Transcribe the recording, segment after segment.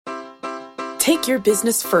Take your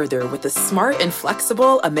business further with the smart and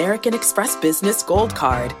flexible American Express Business Gold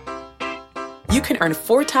Card. You can earn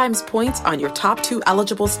 4 times points on your top 2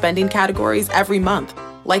 eligible spending categories every month,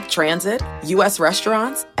 like transit, U.S.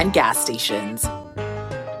 restaurants, and gas stations.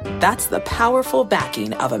 That's the powerful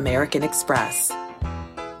backing of American Express.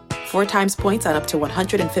 4 times points on up to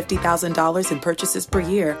 $150,000 in purchases per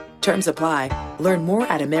year. Terms apply. Learn more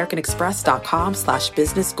at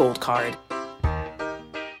americanexpress.com/businessgoldcard.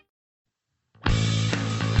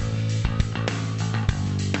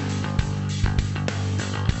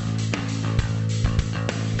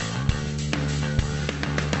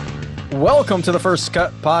 Welcome to the First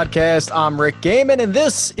Cut Podcast. I'm Rick Gaiman, and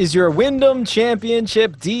this is your Wyndham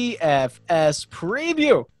Championship DFS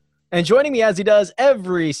preview. And joining me as he does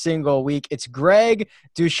every single week, it's Greg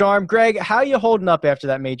Ducharme. Greg, how are you holding up after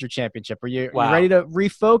that major championship? Are you ready to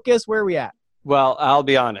refocus? Where are we at? Well, I'll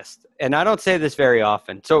be honest, and I don't say this very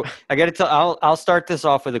often. So I got to tell. I'll start this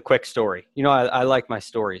off with a quick story. You know, I like my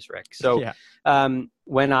stories, Rick. So Yeah.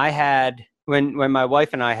 when my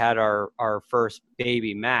wife and I had our first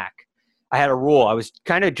baby, Mac, I had a rule. I was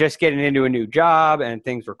kind of just getting into a new job, and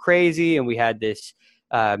things were crazy, and we had this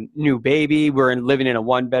new baby. We're living in a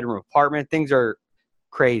 1-bedroom apartment. Things are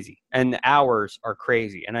crazy, and the hours are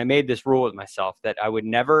crazy. And I made this rule with myself that I would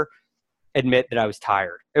never admit that I was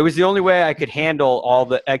tired. It was the only way I could handle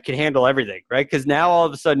everything, right? Because now all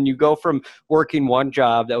of a sudden you go from working one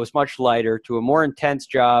job that was much lighter to a more intense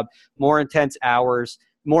job, more intense hours,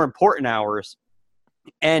 more important hours,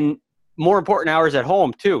 and more important hours at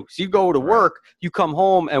home too. So you go to work, you come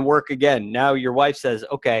home and work again. Now your wife says,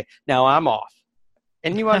 okay, now I'm off.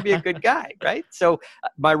 And you want to be a good guy, right? So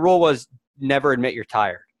my rule was never admit you're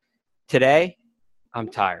tired. Today, I'm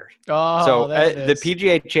tired. So the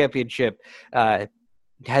PGA Championship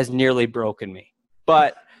has nearly broken me.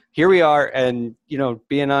 But here we are, and, you know,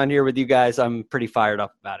 being on here with you guys, I'm pretty fired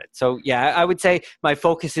up about it. So, yeah, I would say my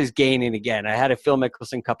focus is gaining again. I had a Phil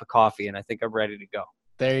Mickelson cup of coffee, and I think I'm ready to go.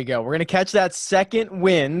 There you go. We're going to catch that second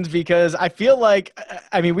wind because I feel like,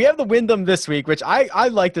 we have the Wyndham this week, which I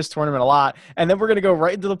like this tournament a lot. And then we're going to go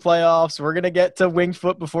right into the playoffs. We're going to get to Winged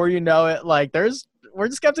Foot before you know it. Like we're just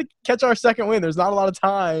going to have to catch our second wind. There's not a lot of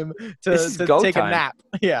time to take a nap.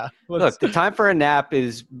 Yeah. Look, the time for a nap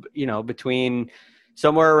is, between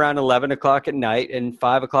somewhere around 11 o'clock at night and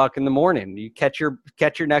 5 o'clock in the morning. You catch your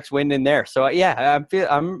next wind in there. So yeah,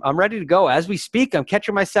 I'm ready to go as we speak. I'm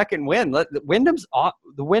catching my second wind. The Wyndham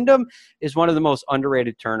is one of the most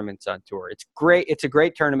underrated tournaments on tour. It's great. It's a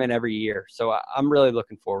great tournament every year. So I'm really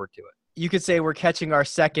looking forward to it. You could say we're catching our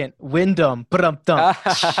second Wyndham. I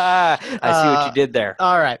see what you did there.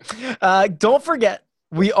 All right. Don't forget,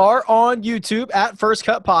 we are on YouTube at First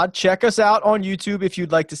Cut Pod. Check us out on YouTube if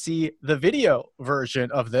you'd like to see the video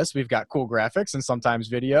version of this. We've got cool graphics and sometimes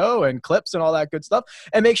video and clips and all that good stuff.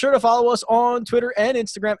 And make sure to follow us on Twitter and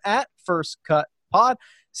Instagram at First Cut Pod.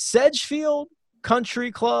 Sedgefield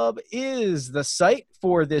Country Club is the site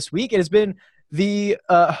for this week. It has been the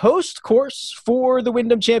host course for the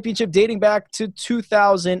Wyndham Championship dating back to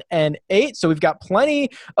 2008. So we've got plenty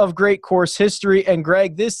of great course history. And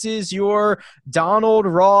Greg, this is your Donald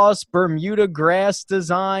Ross Bermuda grass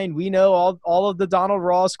design. We know all of the Donald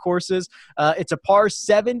Ross courses. It's a par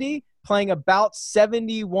 70, playing about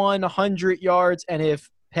 7,100 yards. And if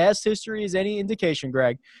past history is any indication,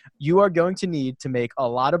 Greg, you are going to need to make a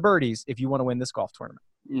lot of birdies if you want to win this golf tournament.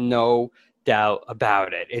 No doubt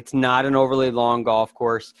about it. It's not an overly long golf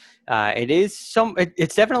course. It's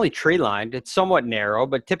definitely tree lined. It's somewhat narrow,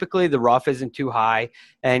 but typically the rough isn't too high,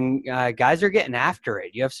 and guys are getting after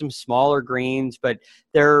it. You have some smaller greens, but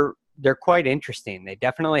they're quite interesting. They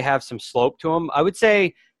definitely have some slope to them. I would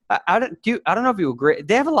say, I don't know if you agree.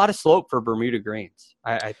 They have a lot of slope for Bermuda greens.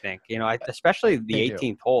 I think, especially the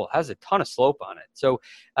 18th hole has a ton of slope on it. So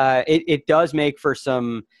it does make for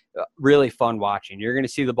some really fun watching. You're going to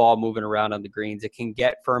see the ball moving around on the greens. It can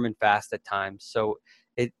get firm and fast at times. So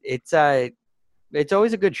it's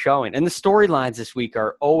always a good showing. And the storylines this week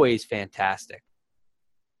are always fantastic.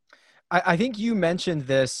 I think you mentioned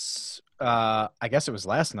this, I guess it was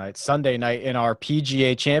last night, Sunday night, in our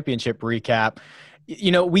PGA Championship recap.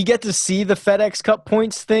 We get to see the FedEx Cup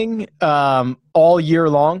points thing all year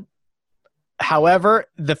long. However,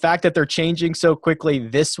 the fact that they're changing so quickly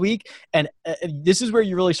this week, and this is where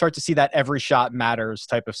you really start to see that every shot matters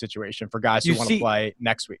type of situation for guys who want to play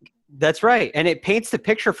next week. That's right. And it paints the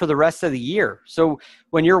picture for the rest of the year. So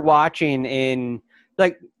when you're watching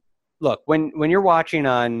when you're watching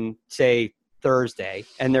on, say, Thursday,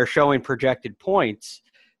 and they're showing projected points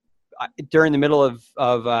during the middle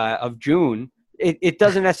of June, it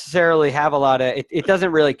doesn't necessarily have a lot of it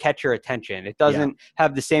doesn't really catch your attention. It doesn't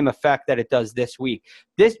have the same effect that it does this week.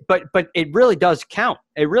 But it really does count.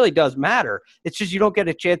 It really does matter. It's just you don't get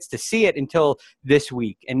a chance to see it until this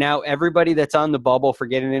week. And now everybody that's on the bubble for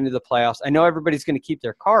getting into the playoffs, I know everybody's going to keep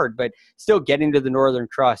their card, but still getting to the Northern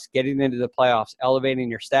Trust, getting into the playoffs, elevating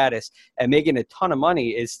your status, and making a ton of money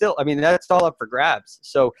is still, I mean, that's all up for grabs.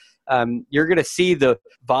 So you're going to see the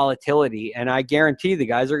volatility, and I guarantee the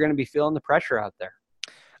guys are going to be feeling the pressure out there.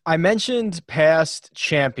 I mentioned past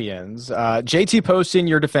champions. JT Poston,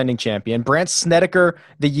 your defending champion. Brandt Snedeker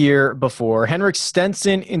the year before. Henrik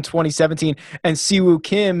Stenson in 2017 and Siwoo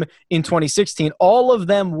Kim in 2016. All of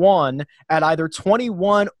them won at either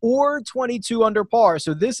 21 or 22 under par.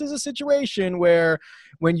 So this is a situation where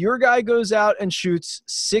when your guy goes out and shoots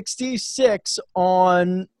 66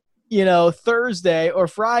 on Thursday or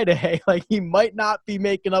Friday, like he might not be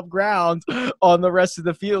making up ground on the rest of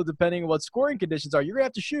the field, depending on what scoring conditions are. You're going to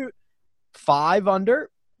have to shoot 5 under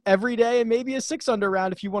every day and maybe a 6 under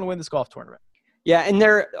round if you want to win this golf tournament. Yeah. And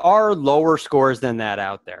there are lower scores than that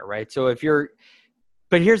out there, right? So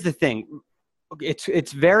but here's the thing.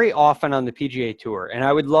 It's very often on the PGA Tour, and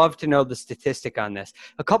I would love to know the statistic on this.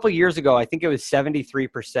 A couple of years ago, I think it was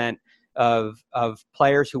 73% of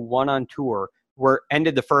players who won on tour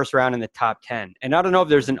ended the first round in the top 10. And I don't know if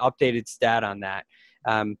there's an updated stat on that.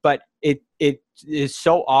 But it is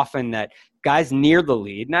so often that guys near the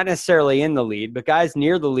lead, not necessarily in the lead, but guys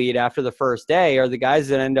near the lead after the first day are the guys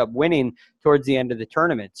that end up winning towards the end of the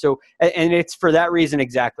tournament. So, and it's for that reason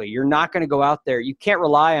exactly. You're not going to go out there. You can't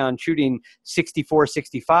rely on shooting 64,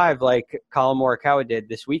 65 like Colin Morikawa did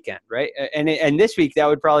this weekend, right? And this week, that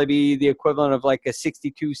would probably be the equivalent of like a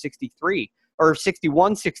 62, 63. Or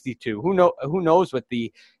 61, 62. Who knows what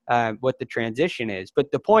the transition is?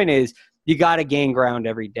 But the point is, you got to gain ground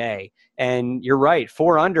every day. And you're right,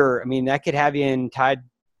 4 under. I mean, that could have you tied,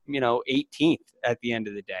 18th at the end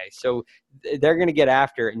of the day. So they're going to get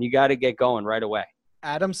after it, and you got to get going right away.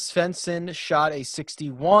 Adam Svensson shot a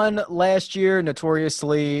 61 last year.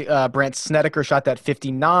 Notoriously, Brandt Snedeker shot that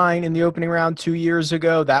 59 in the opening round 2 years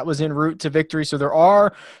ago. That was en route to victory. So there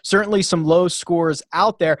are certainly some low scores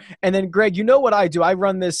out there. And then, Greg, you know what I do? I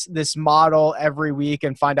run this model every week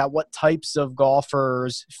and find out what types of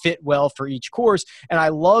golfers fit well for each course. And I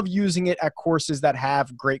love using it at courses that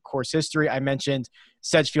have great course history. I mentioned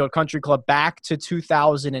Sedgefield Country Club back to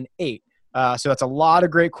 2008. So that's a lot of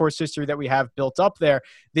great course history that we have built up there.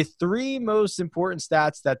 The 3 most important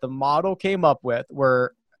stats that the model came up with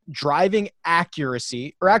were driving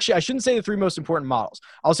accuracy, or actually I shouldn't say the 3 most important models.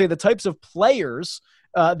 I'll say the types of players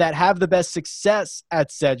that have the best success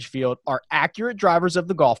at Sedgefield are accurate drivers of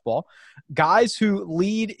the golf ball, guys who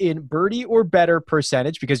lead in birdie or better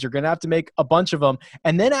percentage, because you're going to have to make a bunch of them,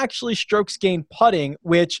 and then actually strokes gained putting,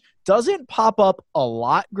 which doesn't pop up a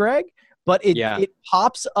lot, Greg. But it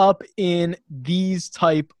pops up in these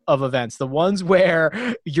type of events, the ones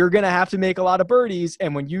where you're going to have to make a lot of birdies.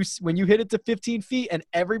 And when you hit it to 15 feet and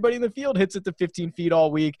everybody in the field hits it to 15 feet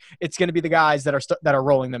all week, it's going to be the guys that are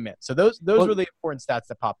rolling them in. So those were the important stats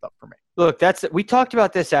that popped up for me. Look, we talked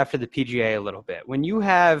about this after the PGA a little bit. When you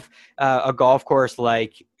have a golf course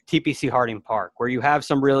like TPC Harding Park, where you have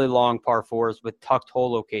some really long par 4s with tucked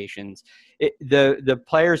hole locations, the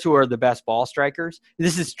players who are the best ball strikers,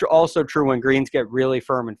 this is also true when greens get really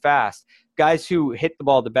firm and fast, guys who hit the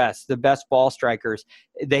ball the best ball strikers,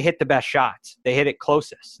 they hit the best shots. They hit it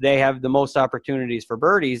closest. They have the most opportunities for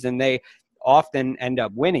birdies, and they often end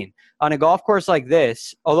up winning. On a golf course like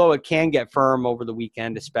this, although it can get firm over the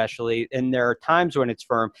weekend especially, and there are times when it's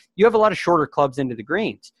firm, you have a lot of shorter clubs into the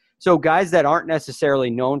greens. So guys that aren't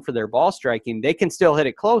necessarily known for their ball striking, they can still hit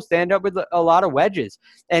it close. They end up with a lot of wedges.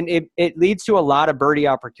 And it leads to a lot of birdie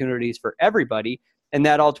opportunities for everybody, and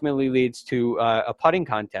that ultimately leads to a putting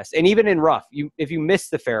contest. And even in rough, if you miss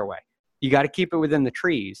the fairway, you got to keep it within the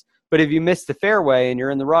trees. But if you miss the fairway and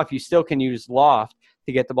you're in the rough, you still can use loft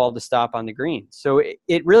to get the ball to stop on the green. So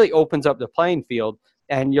it really opens up the playing field.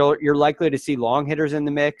 And you're likely to see long hitters in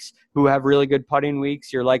the mix who have really good putting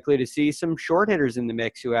weeks. You're likely to see some short hitters in the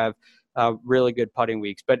mix who have really good putting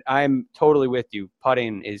weeks. But I'm totally with you.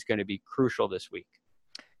 Putting is going to be crucial this week.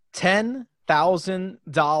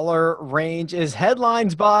 $10,000 range is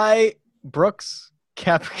headlined by Brooks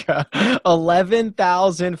Koepka,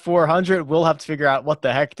 11,400. We'll have to figure out what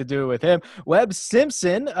the heck to do with him. Webb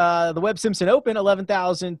Simpson, the Webb Simpson Open,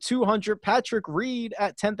 11,200. Patrick Reed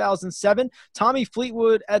at 10,007. Tommy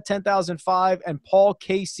Fleetwood at 10,005, and Paul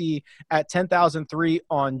Casey at 10,003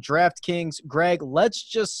 on DraftKings. Greg, let's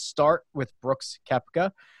just start with Brooks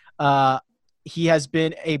Koepka. He has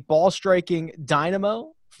been a ball striking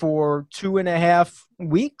dynamo for 2.5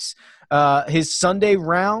 weeks. His Sunday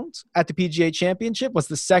round at the PGA Championship was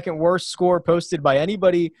the second worst score posted by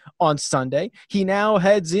anybody on Sunday. He now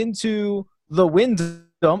heads into the Wyndham,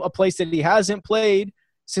 a place that he hasn't played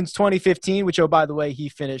since 2015, which, oh, by the way, he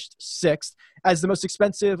finished 6th as the most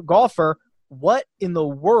expensive golfer. What in the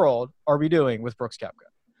world are we doing with Brooks Koepka?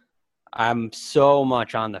 I'm so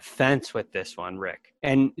much on the fence with this one, Rick.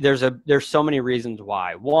 And there's so many reasons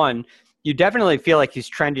why. One, you definitely feel like he's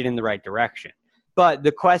trending in the right direction. But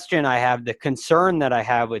the question I have, the concern that I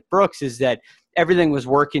have with Brooks is that everything was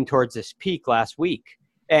working towards this peak last week.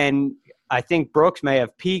 And I think Brooks may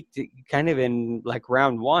have peaked kind of in like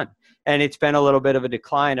round 1. And it's been a little bit of a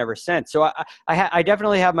decline ever since. So I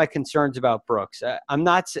definitely have my concerns about Brooks. I'm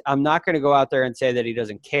not going to go out there and say that he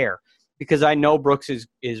doesn't care, because I know Brooks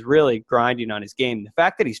is really grinding on his game. The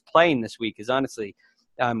fact that he's playing this week is honestly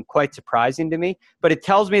quite surprising to me. But it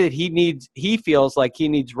tells me that he feels like he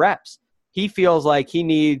needs reps. He feels like he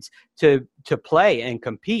needs to play and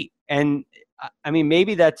compete. And I mean,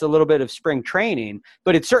 maybe that's a little bit of spring training,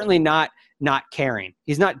 but it's certainly not caring.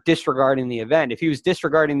 He's not disregarding the event. If he was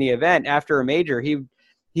disregarding the event after a major,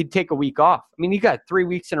 he'd take a week off. I mean, you got 3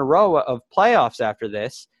 weeks in a row of playoffs after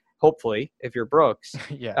this, hopefully, if you're Brooks.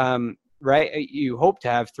 Yeah. Right? You hope to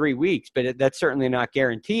have 3 weeks, but that's certainly not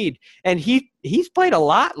guaranteed. And he's played a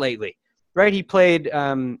lot lately, right? He played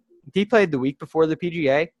the week before the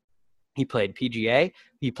PGA. He played PGA.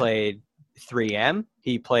 He played 3M.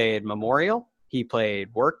 He played Memorial. He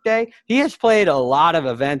played Workday. He has played a lot of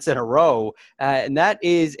events in a row, and that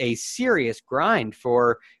is a serious grind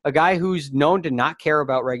for a guy who's known to not care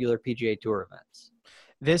about regular PGA Tour events.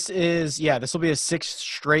 This will be a 6th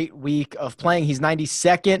straight week of playing. He's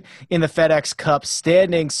 92nd in the FedEx Cup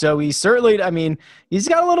standing. So he's certainly, I mean, he's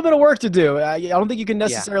got a little bit of work to do. I don't think you can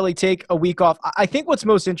necessarily take a week off. I think what's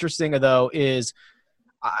most interesting, though, is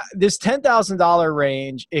this $10,000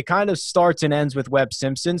 range. It kind of starts and ends with Webb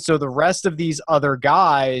Simpson. So the rest of these other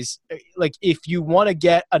guys, like if you want to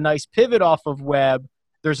get a nice pivot off of Webb,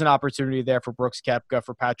 there's an opportunity there for Brooks Koepka,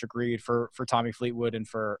 for Patrick Reed, for Tommy Fleetwood, and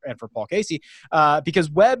for Paul Casey,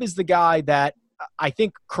 because Webb is the guy that I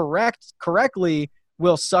think correctly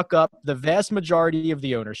will suck up the vast majority of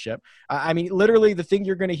the ownership. I mean, literally, the thing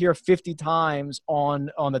you're going to hear 50 times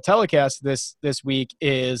on the telecast this week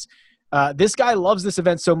is this guy loves this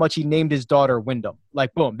event so much he named his daughter Wyndham.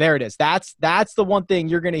 Like, boom, there it is. That's the one thing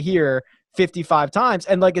you're going to hear 55 times,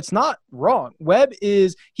 and like it's not wrong. Webb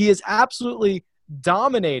is absolutely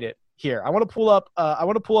dominated here. I want to pull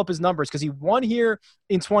up his numbers because he won here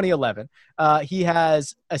in 2011. He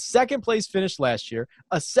has a 2nd place finish last year,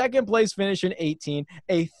 a 2nd place finish in 18,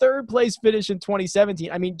 a 3rd place finish in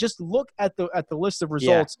 2017. I mean, just look at the list of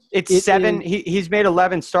results. Yeah. It's 7. He's made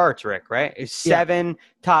 11 starts, Rick, right? It's 7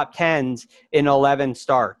 top 10s in 11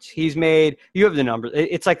 starts. He's made, you have the numbers.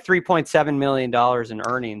 It's like $3.7 million in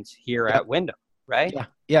earnings here at Wyndham, right? Yeah.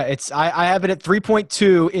 Yeah, I have it at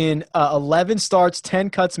 3.2 in 11 starts, 10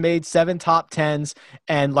 cuts made, 7 top 10s,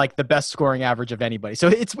 and like the best scoring average of anybody. So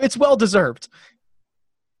it's well deserved.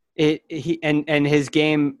 His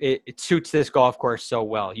game it suits this golf course so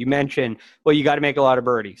well. You mentioned, well, you got to make a lot of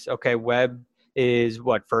birdies. Okay, Webb is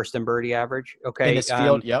what, 1st in birdie average? Okay, in this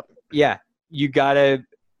field, yep. Yeah, you got to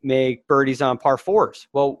make birdies on par 4s.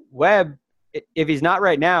 Well, Webb, if he's not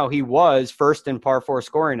right now, he was 1st in par 4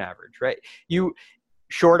 scoring average, right?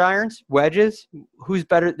 Short irons, wedges, who's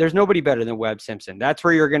better? There's nobody better than Webb Simpson. That's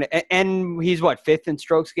where you're going to – and he's, 5th in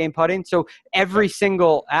strokes gained putting? So every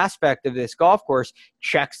single aspect of this golf course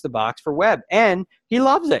checks the box for Webb, and he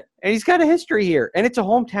loves it. And he's got a history here, and it's a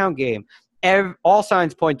hometown game. All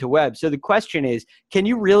signs point to Webb. So the question is, can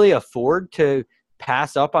you really afford to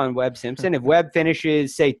pass up on Webb Simpson? If Webb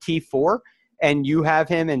finishes, say, T4, and you have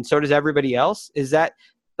him and so does everybody else, is that –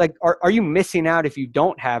 like, are you missing out if you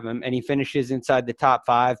don't have him and he finishes inside the top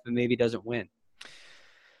 5 but maybe doesn't win?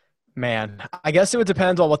 Man, I guess it would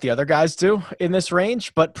depend on what the other guys do in this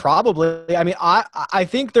range, but probably. I mean, I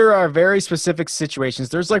think there are very specific situations.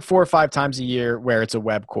 There's like 4 or 5 times a year where it's a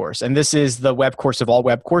Webb course, and this is the Webb course of all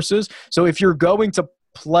Webb courses. So if you're going to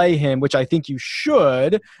play him, which I think you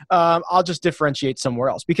should, I'll just differentiate somewhere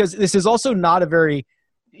else, because this is also not a very –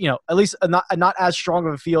 at least not as strong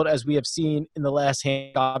of a field as we have seen in the last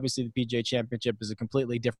hand. Obviously, the PGA Championship is a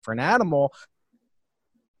completely different animal.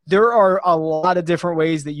 There are a lot of different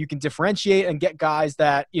ways that you can differentiate and get guys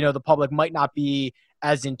that, the public might not be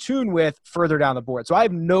as in tune with further down the board. So I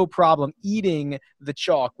have no problem eating the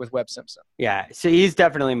chalk with Webb Simpson. Yeah, so he's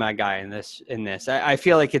definitely my guy in this. I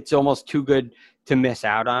feel like it's almost too good to miss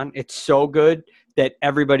out on. It's so good that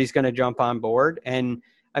everybody's going to jump on board. And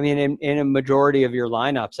I mean, in a majority of your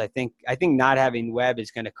lineups, I think not having Webb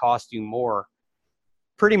is going to cost you more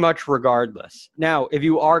pretty much regardless. Now, if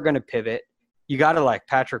you are going to pivot, you got to like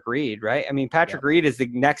Patrick Reed, right? I mean, Patrick Reed is the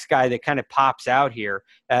next guy that kind of pops out here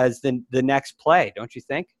as the next play, don't you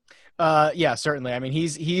think? Yeah, certainly. I mean,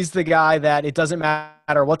 he's the guy that it doesn't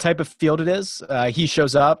matter what type of field it is. He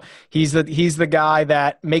shows up. He's the guy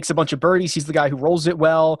that makes a bunch of birdies. He's the guy who rolls it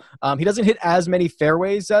well. He doesn't hit as many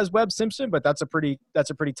fairways as Webb Simpson, but that's a pretty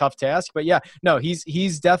tough task. But yeah, no,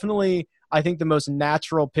 he's definitely, I think, the most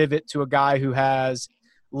natural pivot to a guy who has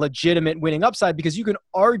legitimate winning upside, because you can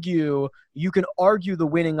argue the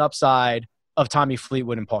winning upside of Tommy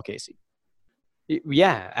Fleetwood and Paul Casey.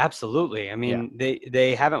 Yeah, absolutely. I mean,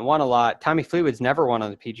 they haven't won a lot. Tommy Fleetwood's never won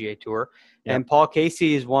on the PGA Tour, and Paul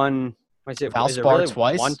Casey has won. Is it Valspar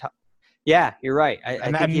twice? Yeah, you're right.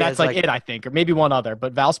 I think that's like it. I think, or maybe one other,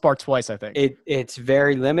 but Valspar twice. I think it's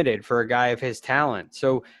very limited for a guy of his talent.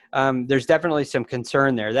 So there's definitely some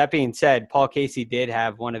concern there. That being said, Paul Casey did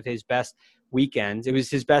have one of his best weekends. It was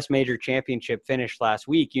his best major championship finish last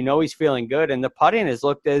week. You know, he's feeling good, and the putting has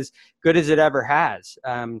looked as good as it ever has.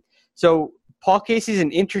 So Paul Casey's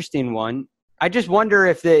an interesting one. I just wonder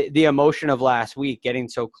if the emotion of last week, getting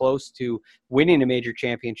so close to winning a major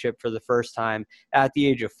championship for the first time at the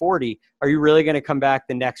age of 40, are you really going to come back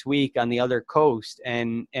the next week on the other coast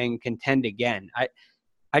and contend again?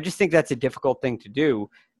 I just think that's a difficult thing to do.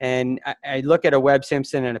 And I look at a Webb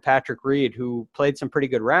Simpson and a Patrick Reed who played some pretty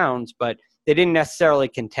good rounds, but they didn't necessarily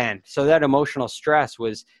contend. So that emotional stress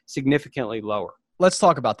was significantly lower. Let's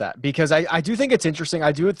talk about that, because I do think it's interesting.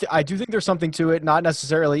 I do think there's something to it, not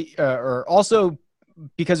necessarily, or also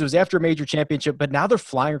because it was after a major championship, but now they're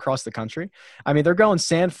flying across the country. I mean, they're going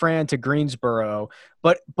San Fran to Greensboro,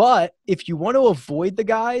 but if you want to avoid the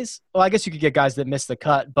guys, well, I guess you could get guys that miss the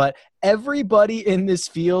cut, but everybody in this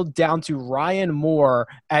field down to Ryan Moore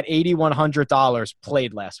at $8,100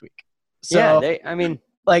 played last week. So, yeah,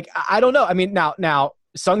 I don't know. I mean, now,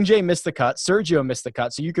 Sung Jae missed the cut. Sergio missed the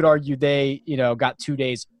cut. So you could argue they, got 2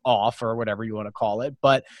 days off or whatever you want to call it.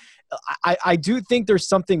 But I do think there's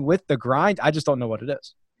something with the grind. I just don't know what it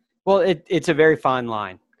is. Well, it's a very fine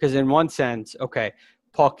line, because in one sense, okay,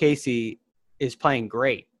 Paul Casey is playing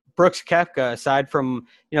great. Brooks Koepka, aside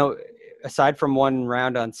from one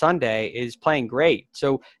round on Sunday, is playing great.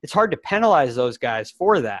 So it's hard to penalize those guys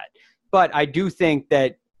for that. But I do think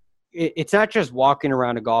that it's not just walking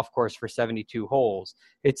around a golf course for 72 holes.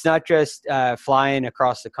 It's not just flying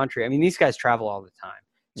across the country. I mean, these guys travel all the time.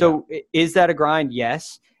 So is that a grind?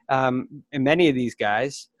 Yes. And many of these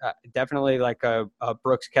guys, definitely like a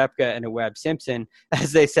Brooks Koepka and a Webb Simpson,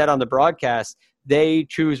 as they said on the broadcast, they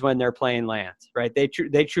choose when they're playing lands, right? They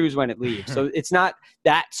choose when it leaves. So it's not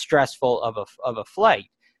that stressful of a flight,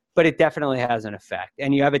 but it definitely has an effect.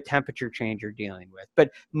 And you have a temperature change you're dealing with.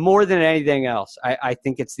 But more than anything else, I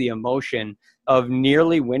think it's the emotion of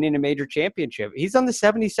nearly winning a major championship. He's on the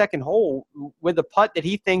 72nd hole with a putt that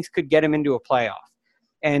he thinks could get him into a playoff.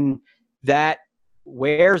 And that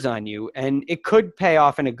wears on you, and it could pay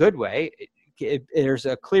off in a good way. There's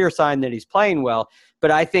a clear sign that he's playing well,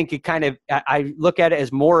 but I think I look at it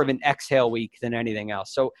as more of an exhale week than anything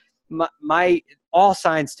else. So my all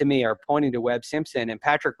signs to me are pointing to Webb Simpson, and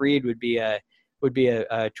Patrick Reed would be a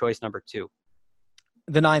choice number 2.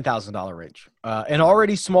 The $9,000 range. An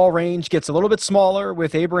already small range gets a little bit smaller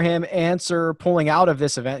with Abraham Answer pulling out of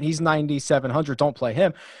this event. He's 9,700. Don't play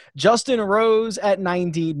him. Justin Rose at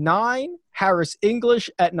 99. Harris English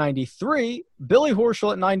at 93. Billy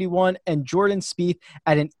Horschel at 91. And Jordan Spieth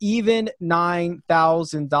at an even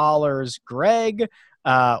 $9,000. Greg,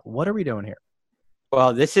 what are we doing here?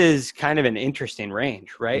 Well, this is kind of an interesting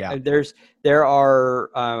range, right? Yeah. There are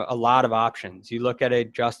a lot of options. You look at a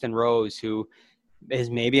Justin Rose who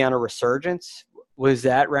is maybe on a resurgence. Was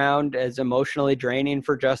that round as emotionally draining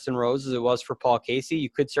for Justin Rose as it was for Paul Casey?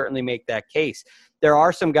 You could certainly make that case. There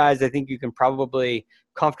are some guys I think you can probably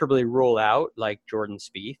comfortably rule out, like Jordan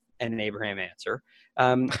Spieth and Abraham Answer.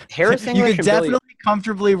 Harris English, you could definitely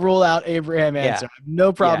comfortably rule out Abraham Answer. Yeah.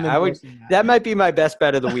 No problem. Yeah, that might be my best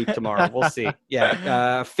bet of the week tomorrow. We'll see.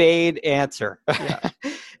 Yeah, fade Answer. Yeah.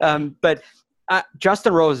 But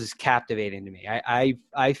Justin Rose is captivating to me.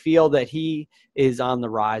 I feel that he is on the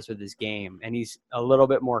rise with his game, and he's a little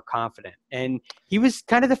bit more confident. And he was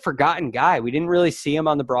kind of the forgotten guy. We didn't really see him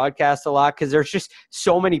on the broadcast a lot because there's just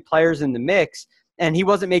so many players in the mix, and he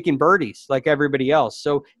wasn't making birdies like everybody else.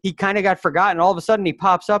 So he kind of got forgotten. All of a sudden he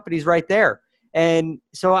pops up and he's right there. And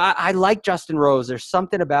so I like Justin Rose. There's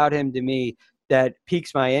something about him to me that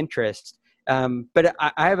piques my interest. But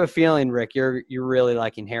I have a feeling, Rick, you're really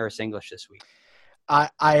liking Harris English this week.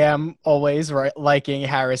 I am always right liking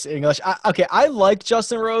Harris English. I like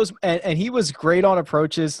Justin Rose, and he was great on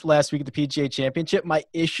approaches last week at the PGA Championship. My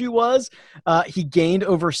issue was he gained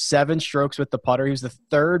over 7 strokes with the putter. He was the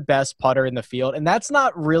 3rd best putter in the field, and that's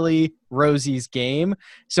not really Rosie's game.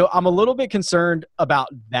 So I'm a little bit concerned about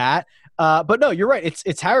that. But no, you're right.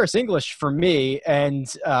 It's Harris English for me, and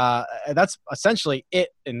that's essentially it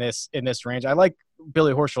in this range. I like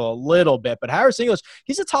Billy Horschel a little bit, but Harris English,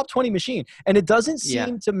 he's a top 20 machine, and it doesn't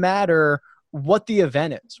seem to matter what the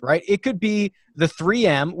event is, right? It could be the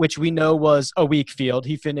 3M, which we know was a weak field.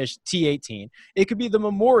 He finished T18. It could be the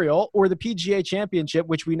Memorial or the PGA Championship,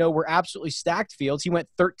 which we know were absolutely stacked fields. He went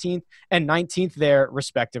 13th and 19th there,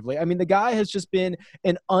 respectively. I mean, the guy has just been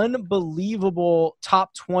an unbelievable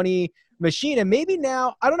top 20 machine, and maybe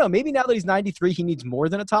now, I don't know, maybe now that he's 93, he needs more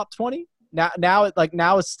than a top 20. Now it's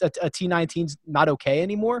a T19's not okay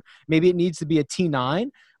anymore. Maybe it needs to be a T9.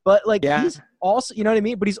 But he's also, you know what I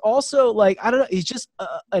mean? But he's also I don't know. He's just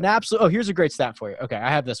an absolute. Oh, here's a great stat for you. Okay, I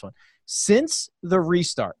have this one. Since the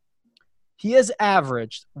restart, he has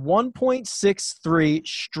averaged 1.63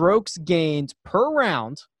 strokes gained per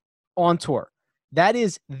round on tour. That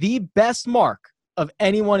is the best mark of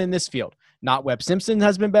anyone in this field. Not Webb Simpson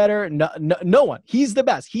has been better. No one. He's the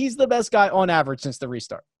best. He's the best guy on average since the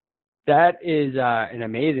restart. That is an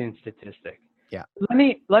amazing statistic. Yeah. Let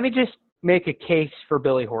me just make a case for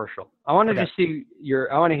Billy Horschel. I want to just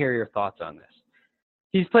I want to hear your thoughts on this.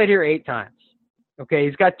 He's played here 8 times. Okay.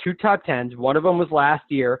 He's got 2 top 10s. One of them was last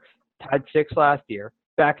year, tied 6th last year.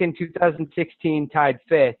 Back in 2016, tied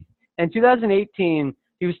 5th. And 2018,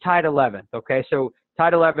 he was tied 11th. Okay. So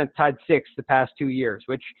tied 11th, tied 6th the past 2 years,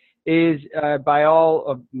 which is, by all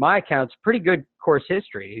of my accounts, pretty good course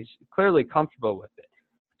history. He's clearly comfortable with it.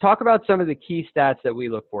 Talk about some of the key stats that we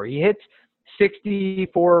look for. He hits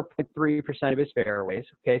 64.3% of his fairways.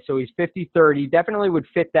 Okay, so he's 50-30. Definitely would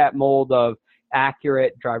fit that mold of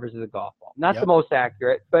accurate drivers of the golf ball. Not the most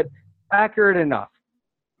accurate, but accurate enough.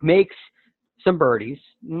 Makes some birdies.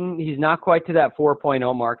 He's not quite to that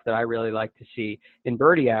 4.0 mark that I really like to see in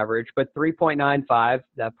birdie average, but 3.95,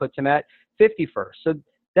 that puts him at 51st. So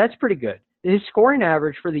that's pretty good. His scoring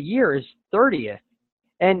average for the year is 30th.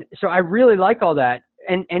 And so I really like all that.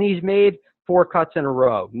 And he's made 4 cuts in a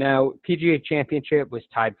row. Now, PGA Championship was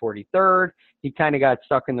tied 43rd. He kind of got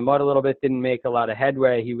stuck in the mud a little bit, didn't make a lot of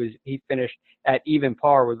headway. He finished at even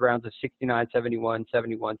par with rounds of 69, 71,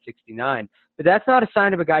 71, 69. But that's not a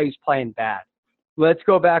sign of a guy who's playing bad. Let's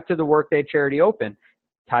go back to the Workday Charity Open.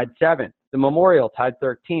 Tied 7th. The Memorial, tied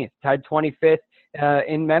 13th. Tied 25th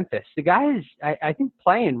in Memphis. The guy is, I think,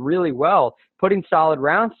 playing really well, putting solid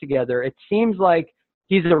rounds together. It seems like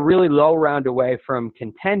he's a really low round away from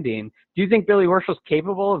contending. Do you think Billy Horschel's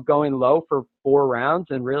capable of going low for 4 rounds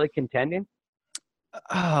and really contending?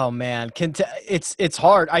 Oh man, it's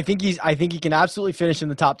hard. I think he can absolutely finish in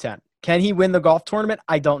the top 10. Can he win the golf tournament?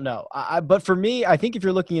 I don't know. But for me, I think if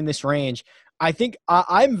you're looking in this range, I think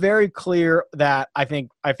I'm very clear that I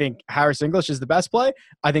think Harris English is the best play.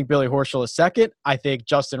 I think Billy Horschel is second. I think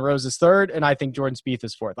Justin Rose is third, and I think Jordan Spieth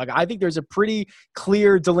is fourth. I think there's a pretty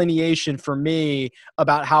clear delineation for me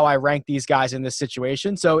about how I rank these guys in this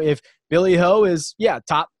situation. So if Billy Ho is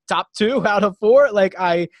top 2 out of 4,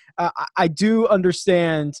 I do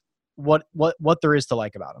understand what there is to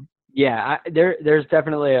like about him. Yeah, there's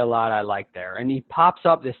definitely a lot I like there. And he pops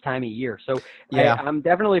up this time of year. So yeah. I'm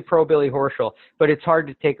definitely pro Billy Horschel, but it's hard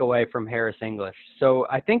to take away from Harris English. So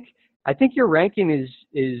I think your ranking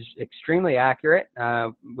is extremely accurate,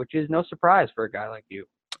 which is no surprise for a guy like you.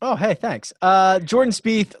 Oh, hey, thanks. Jordan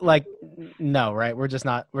Spieth, no, right? We're just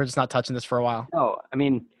not touching this for a while. No, I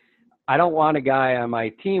mean, I don't want a guy on my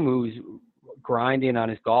team who's grinding on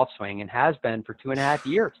his golf swing and has been for 2.5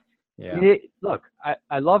 years. Yeah. Look,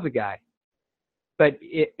 I love the guy, but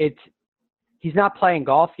he's not playing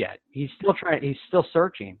golf yet. He's still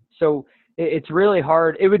searching. So it's really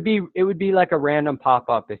hard. It would be like a random pop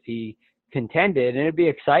up if he contended, and it'd be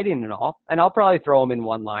exciting and all. And I'll probably throw him in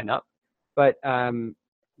one lineup, but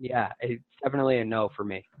it's definitely a no for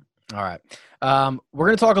me. All right. We're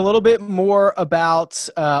going to talk a little bit more about,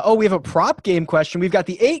 we have a prop game question. We've got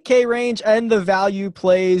the 8K range and the value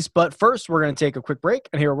plays, but first we're going to take a quick break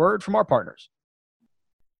and hear a word from our partners.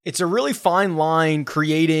 It's a really fine line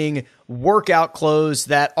creating workout clothes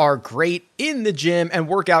that are great in the gym and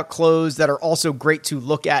workout clothes that are also great to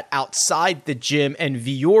look at outside the gym. And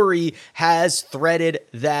Viore has threaded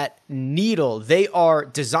that needle. They are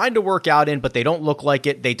designed to work out in, but they don't look like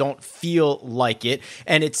it. They don't feel like it.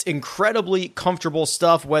 And it's incredibly comfortable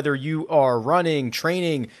stuff, whether you are running,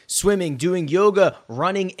 training, swimming, doing yoga,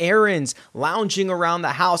 running errands, lounging around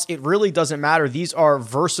the house. It really doesn't matter. These are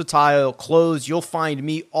versatile clothes. You'll find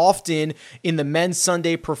me often in the men's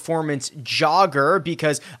Sunday performance jogger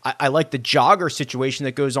because I like the jogger situation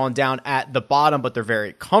that goes on down at the bottom, but they're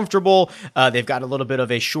very comfortable. They've got a little bit of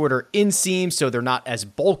a shorter inseam, so they're not as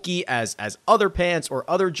bulky as other pants or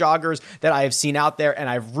other joggers that I have seen out there, and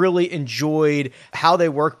I've really enjoyed how they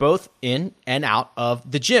work both in and out of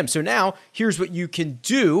the gym. So now here's what you can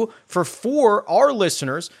do for our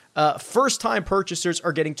listeners. First-time purchasers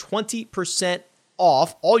are getting 20%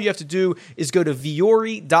 off. All you have to do is go to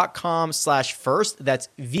vuori.com/first. That's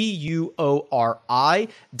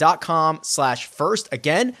VUORI.com/first.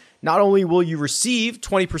 Again, not only will you receive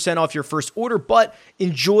 20% off your first order, but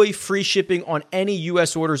enjoy free shipping on any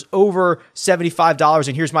U.S. orders over $75.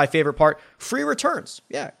 And here's my favorite part, free returns.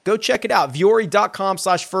 Yeah, go check it out,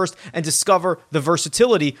 vuori.com/first, and discover the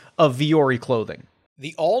versatility of Vuori clothing.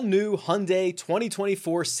 The all-new Hyundai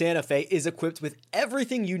 2024 Santa Fe is equipped with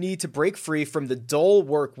everything you need to break free from the dull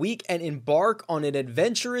work week and embark on an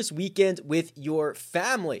adventurous weekend with your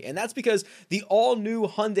family. And that's because the all-new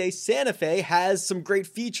Hyundai Santa Fe has some great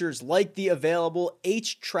features like the available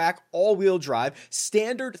H-Track all-wheel drive,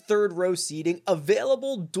 standard third-row seating,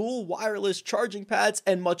 available dual wireless charging pads,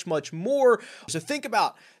 and much, much more. So think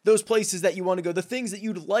about those places that you want to go, the things that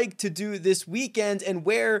you'd like to do this weekend, and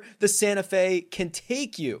where the Santa Fe can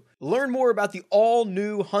take you. Learn more about the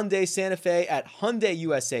all-new Hyundai Santa Fe at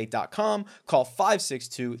HyundaiUSA.com. Call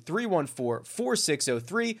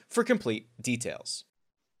 562-314-4603 for complete details.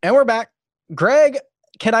 And we're back. Greg,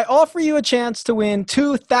 can I offer you a chance to win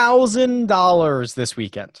 $2,000 this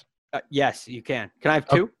weekend? Yes, you can. Can I have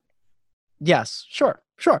two? Yes, sure.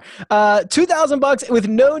 $2,000 with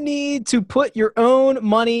no need to put your own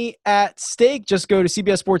money at stake. Just go to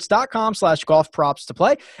cbssports.com/golf props to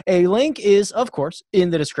play. A link is, of course,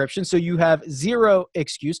 in the description, so you have zero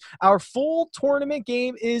excuse. Our full tournament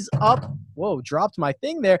game is up. Whoa, dropped my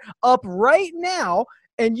thing there. Up right now.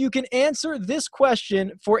 And you can answer this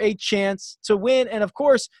question for a chance to win. And of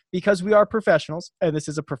course, because we are professionals, and this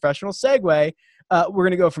is a professional segue, we're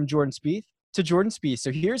going to go from Jordan Spieth to Jordan Spieth.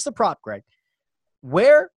 So here's the prop, Greg.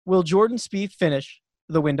 Where will Jordan Spieth finish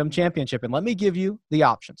the Wyndham Championship? And let me give you the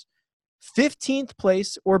options. 15th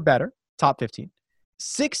place or better, top 15.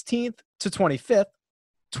 16th to 25th.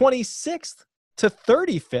 26th to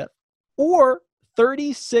 35th. Or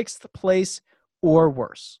 36th place or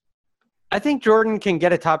worse. I think Jordan can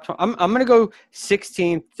get a top 20. I'm going to go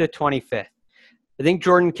 16th to 25th. I think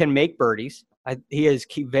Jordan can make birdies. He is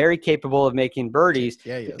very capable of making birdies.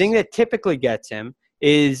 Yeah, he is. The thing that typically gets him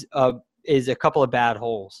is a couple of bad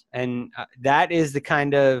holes, and that is the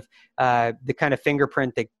kind of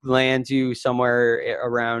fingerprint that lands you somewhere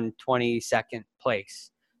around 22nd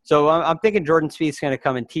place. So I'm thinking Jordan Spieth's going to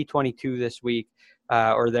come in T22 this week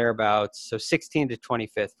or thereabouts. So 16 to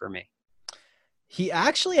 25th for me. He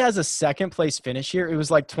actually has a second place finish here. It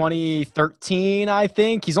was like 2013, I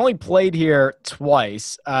think. He's only played here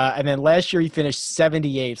twice. And then last year he finished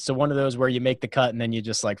 78th. So one of those where you make the cut and then you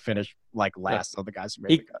just like finish like last of the guys who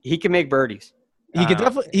made the cut. He can make birdies. He could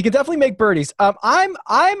definitely make birdies. I'm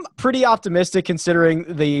pretty optimistic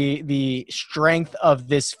considering the strength of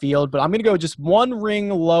this field, but I'm going to go just one ring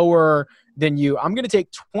lower than you. I'm going to take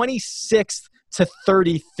 26th to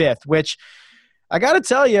 35th, which I got to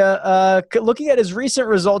tell you, looking at his recent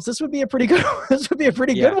results, this would be a pretty good. This would be a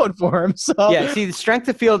pretty good one for him. So yeah, see, the strength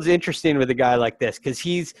of field is interesting with a guy like this because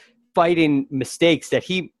he's fighting mistakes that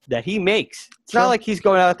he makes. It's not like he's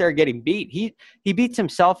going out there getting beat. He beats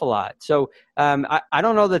himself a lot. So I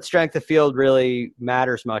don't know that strength of field really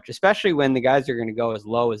matters much, especially when the guys are going to go as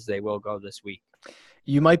low as they will go this week.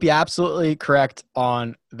 You might be absolutely correct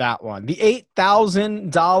on that one. The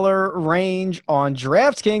 $8,000 range on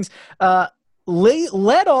DraftKings.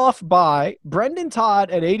 Led off by Brendan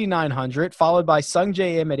Todd at 8,900, followed by Sung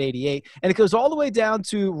J M at 88, and it goes all the way down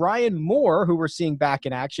to Ryan Moore, who we're seeing back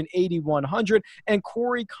in action, 8,100, and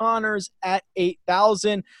Corey Connors at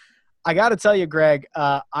 8,000. I got to tell you, Greg,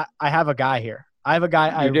 I have a guy here. I have a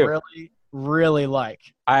guy really, really like.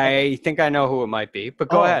 I think I know who it might be, but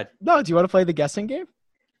go ahead. No, do you want to play the guessing game?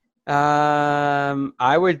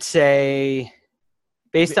 I would say,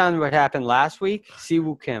 based on what happened last week,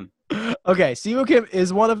 Siwoo Kim. Okay, Siwoo Kim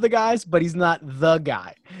is one of the guys, but he's not the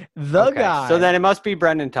guy. The guy. So then it must be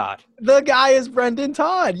Brendan Todd. The guy is Brendan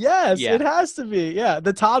Todd. Yes, Yeah. it has to be. Yeah,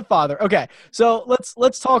 the Todd father. Okay, so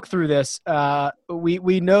let's talk through this.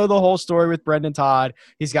 We know the whole story with Brendan Todd.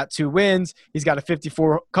 He's got 2 wins. He's got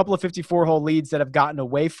a couple of 54-hole leads that have gotten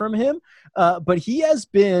away from him. But he has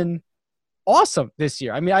been awesome this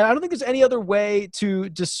year. I mean, I don't think there's any other way to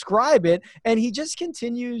describe it. And he just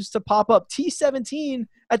continues to pop up. T17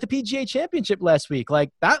 at the PGA Championship last week. Like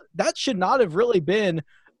that should not have really been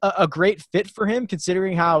a great fit for him,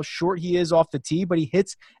 considering how short he is off the tee, but he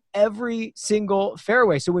hits every single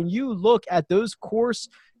fairway. So when you look at those course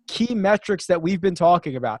key metrics that we've been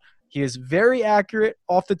talking about, he is very accurate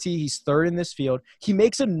off the tee. He's 3rd in this field. He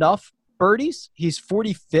makes enough birdies. He's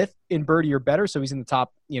 45th in birdie or better, so he's in the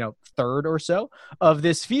top, 3rd or so of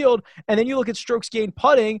this field. And then you look at strokes gained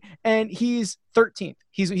putting, and he's 13th.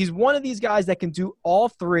 He's one of these guys that can do all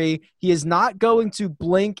 3. He is not going to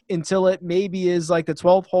blink until it maybe is like the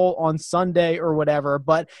 12th hole on Sunday or whatever.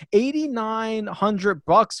 But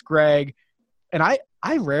 $8,900, Greg, and I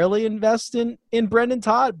rarely invest in Brendan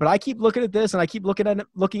Todd, but I keep looking at this and I keep looking at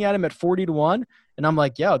him at 40-1, and I'm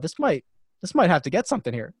like, yo, this might have to get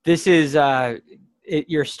something here. This is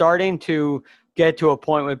you're starting to get to a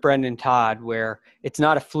point with Brendan Todd where it's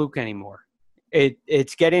not a fluke anymore.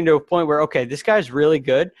 It's getting to a point where, okay, this guy's really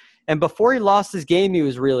good. And before he lost his game, he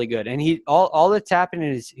was really good. And all that's happening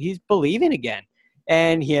is he's believing again.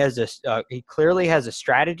 And he clearly has a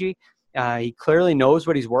strategy. He clearly knows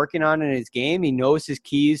what he's working on in his game. He knows his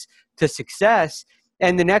keys to success.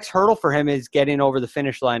 And the next hurdle for him is getting over the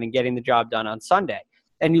finish line and getting the job done on Sunday.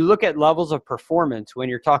 And you look at levels of performance when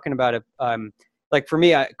you're talking about like for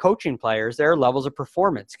me, coaching players, there are levels of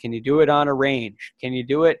performance. Can you do it on a range? Can you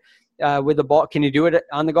do it with the ball? Can you do it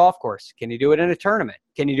on the golf course? Can you do it in a tournament?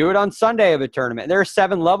 Can you do it on Sunday of a tournament? There are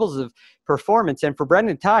 7 levels of performance. And for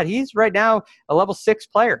Brendan Todd, he's right now a level 6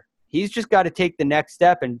 player. He's just got to take the next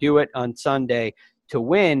step and do it on Sunday to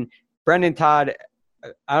win. Brendan Todd,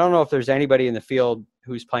 I don't know if there's anybody in the field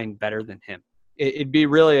who's playing better than him.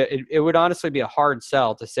 It would honestly be a hard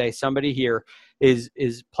sell to say somebody here is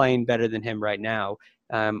playing better than him right now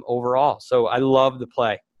overall. So I love the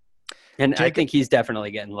play. And Jacob, I think he's definitely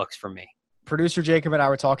getting looks from me. Producer Jacob and I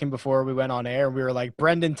were talking before we went on air. We were like,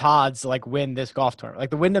 Brendan Todd's like win this golf tournament. Like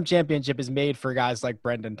the Wyndham Championship is made for guys like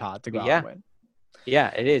Brendan Todd to go out and win. Yeah,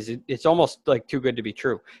 it is. It's almost like too good to be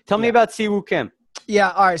true. Tell me about Siwoo Kim.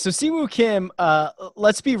 Yeah, all right. So Siwoo Kim,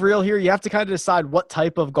 let's be real here. You have to kind of decide what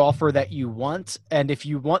type of golfer that you want. And if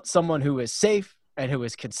you want someone who is safe and who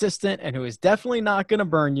is consistent and who is definitely not going to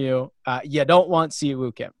burn you, you don't want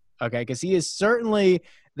Siwoo Kim, okay? Because he is certainly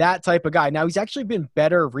that type of guy. Now, he's actually been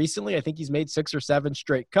better recently. I think he's made 6 or 7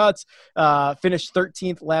 straight cuts, finished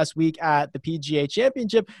 13th last week at the PGA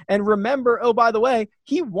Championship. And remember, oh, by the way,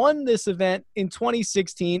 he won this event in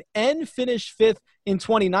 2016 and finished 5th in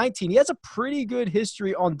 2019. He has a pretty good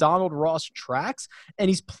history on Donald Ross tracks, and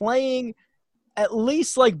he's playing at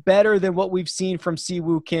least like better than what we've seen from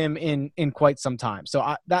Siwoo Kim in quite some time.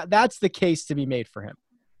 So that's the case to be made for him.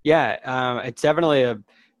 Yeah, it's definitely a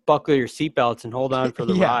buckle your seatbelts and hold on for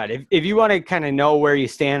the ride. If you want to kind of know where you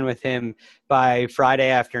stand with him by Friday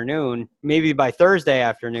afternoon, maybe by Thursday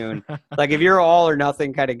afternoon, like if you're an all or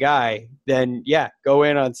nothing kind of guy, then yeah, go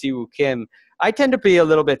in on Siwoo Kim. I tend to be a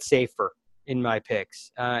little bit safer in my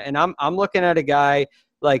picks. And I'm looking at a guy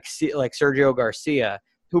like Sergio Garcia,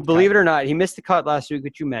 who, believe it or not, he missed the cut last week,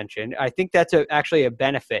 which you mentioned. I think that's actually a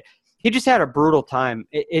benefit. He just had a brutal time.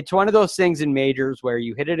 It's one of those things in majors where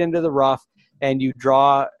you hit it into the rough and you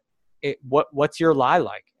draw it, what's your lie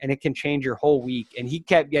like? And it can change your whole week. And he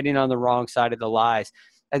kept getting on the wrong side of the lies.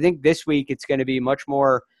 I think this week it's going to be much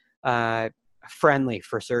more friendly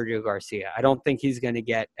for Sergio Garcia. I don't think he's going to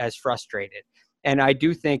get as frustrated. And I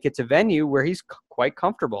do think it's a venue where he's quite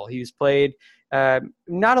comfortable. He's played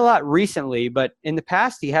not a lot recently, but in the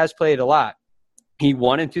past he has played a lot. He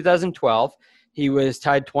won in 2012. He was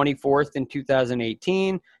tied 24th in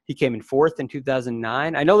 2018. He came in 4th in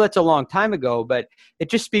 2009. I know that's a long time ago, but it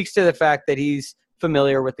just speaks to the fact that he's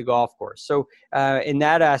familiar with the golf course. So in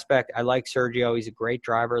that aspect, I like Sergio. He's a great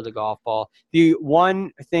driver of the golf ball. The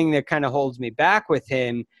one thing that kind of holds me back with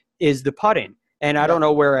him is the putting. And I don't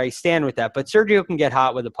know where I stand with that, but Sergio can get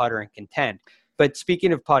hot with a putter and contend. But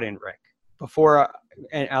speaking of putting, Rick,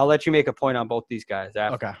 and I'll let you make a point on both these guys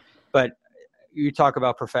after. Okay. But you talk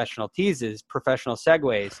about professional teases, professional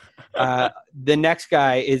segues. The next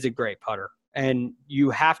guy is a great putter, and you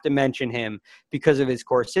have to mention him because of his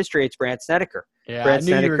course history. It's Brandt Snedeker. Yeah, I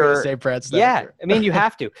knew you were going to say Brandt Snedeker. Yeah, I mean, you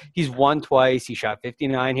have to. He's won twice. He shot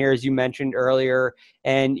 59 here, as you mentioned earlier,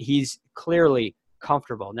 and he's clearly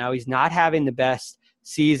comfortable. Now, he's not having the best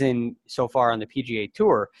season so far on the PGA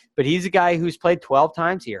Tour, but he's a guy who's played 12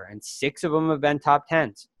 times here, and 6 of them have been top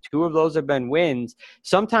 10s. 2 of those have been wins.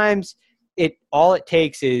 Sometimes all it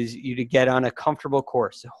takes is you to get on a comfortable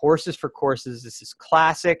course. Horses for courses. This is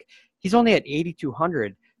classic. He's only at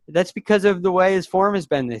 8,200. That's because of the way his form has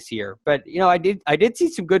been this year. But I did see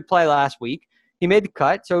some good play last week. He made the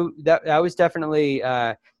cut, so that was definitely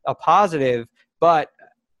a positive. But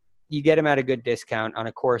you get him at a good discount on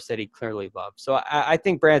a course that he clearly loves. So I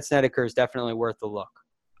think Brandt Snedeker is definitely worth a look.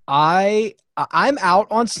 I'm out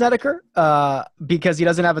on Snedeker because he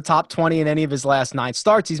doesn't have a top 20 in any of his last 9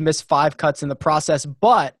 starts. He's missed 5 cuts in the process,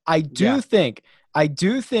 but I do think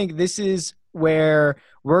this is where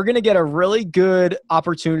we're going to get a really good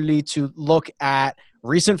opportunity to look at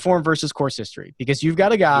recent form versus course history, because you've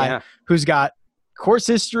got a guy who's got course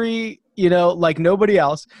history, like nobody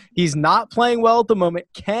else. He's not playing well at the moment.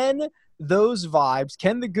 Can those vibes,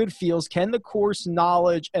 can the good feels, can the course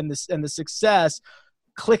knowledge and the success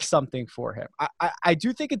click something for him? I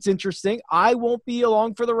do think it's interesting. I won't be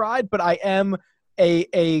along for the ride, but I am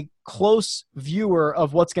a close viewer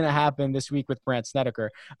of what's going to happen this week with Brandt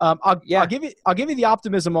Snedeker. I'll give you the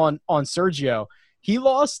optimism on Sergio. He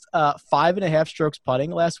lost 5.5 strokes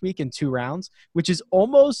putting last week in 2 rounds, which is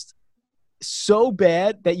almost so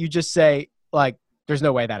bad that you just say, like, there's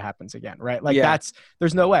no way that happens again, right? Like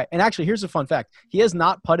there's no way. And actually, here's a fun fact. He has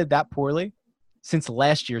not putted that poorly since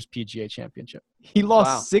last year's PGA Championship. He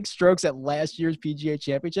lost 6 strokes at last year's PGA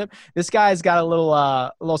Championship. This guy's got a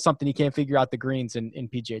little something. He can't figure out the greens in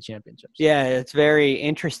PGA Championships. Yeah, it's very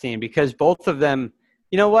interesting because both of them,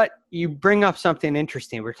 you know what? You bring up something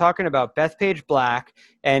interesting. We're talking about Bethpage Black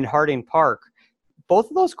and Harding Park. Both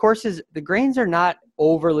of those courses, the greens are not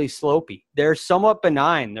overly slopey. They're somewhat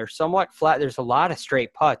benign. They're somewhat flat. There's a lot of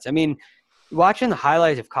straight putts. I mean, watching the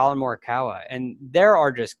highlights of Colin Morikawa, and there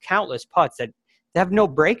are just countless putts that have no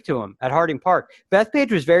break to them at Harding Park.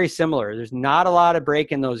 Bethpage was very similar. There's not a lot of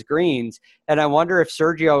break in those greens, and I wonder if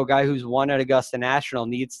Sergio, a guy who's won at Augusta National,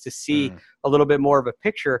 needs to see a little bit more of a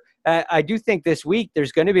picture. I do think this week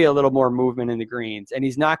there's going to be a little more movement in the greens, and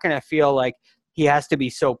he's not going to feel like he has to be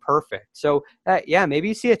so perfect. So, maybe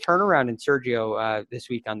you see a turnaround in Sergio this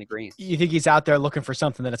week on the greens. You think he's out there looking for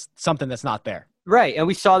something that's not there? Right, and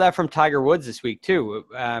we saw that from Tiger Woods this week too.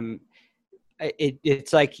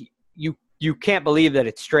 It's like you can't believe that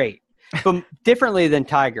it's straight. But differently than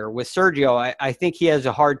Tiger, with Sergio, I think he has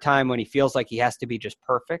a hard time when he feels like he has to be just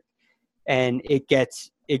perfect, and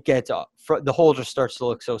the hole just starts to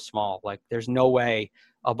look so small. Like there's no way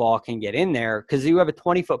a ball can get in there because you have a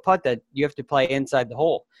 20-foot putt that you have to play inside the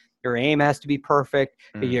hole. Your aim has to be perfect.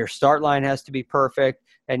 Your start line has to be perfect,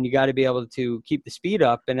 and you got to be able to keep the speed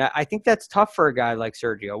up. And I think that's tough for a guy like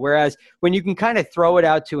Sergio. Whereas when you can kind of throw it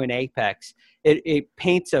out to an apex, it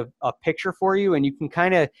paints a picture for you, and you can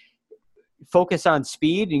kind of focus on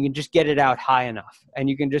speed, and you can just get it out high enough, and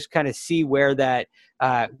you can just kind of see where that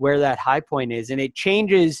high point is, and it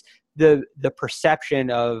changes the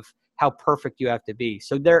perception of how perfect you have to be.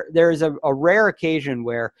 So there is a rare occasion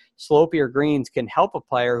where slopier greens can help a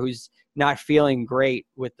player who's not feeling great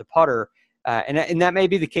with the putter, and that may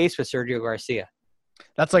be the case with Sergio Garcia.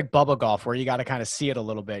 That's like Bubba golf, where you got to kind of see it a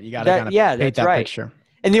little bit. You got to kind of paint that picture.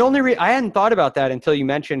 And the only I hadn't thought about that until you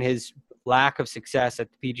mentioned his lack of success at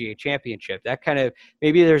the PGA Championship. That kind of,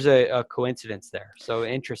 maybe there's a coincidence there. So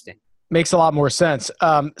interesting. Makes a lot more sense.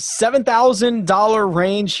 $7,000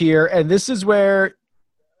 range here, and this is where,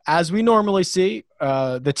 as we normally see,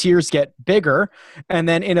 the tiers get bigger. And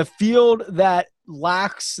then in a field that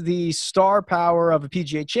lacks the star power of a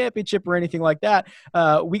PGA Championship or anything like that,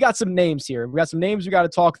 we got some names here. We got some names we got to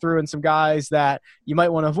talk through, and some guys that you might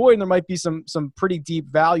want to avoid, and there might be some pretty deep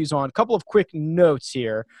values on. A couple of quick notes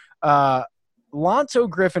here. Lonto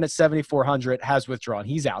Griffin at 7,400 has withdrawn.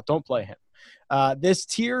 He's out. Don't play him. This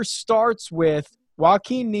tier starts with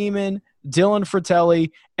Joaquin Niemann, Dylan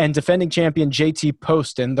Fratelli, and defending champion JT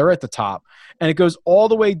Poston. They're at the top. And it goes all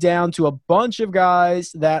the way down to a bunch of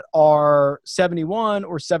guys that are $71,000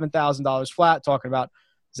 or $7,000 flat, talking about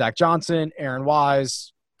Zach Johnson, Aaron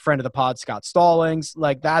Wise, friend of the pod, Scott Stallings.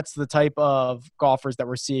 Like, that's the type of golfers that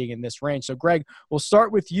we're seeing in this range. So, Greg, we'll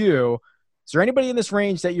start with you. Is there anybody in this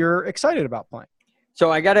range that you're excited about playing?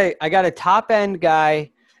 So I got a top-end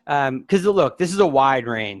guy. Because look, this is a wide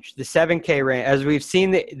range. The 7K range, as we've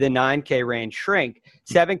seen the 9K range shrink,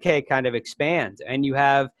 7K kind of expands, and you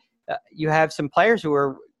have some players who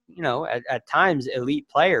are, at times elite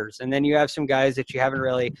players, and then you have some guys that you haven't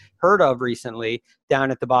really heard of recently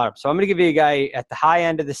down at the bottom. So I'm going to give you a guy at the high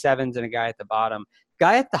end of the 7s and a guy at the bottom.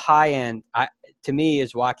 Guy at the high end, to me,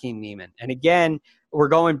 is Joaquin Niemann. And again, we're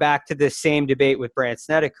going back to this same debate with Brant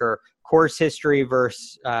Snedeker, course history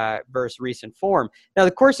versus recent form. Now,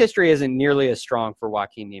 the course history isn't nearly as strong for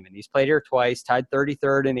Joaquin Niemann. He's played here twice, tied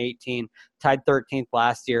 33rd in 18, tied 13th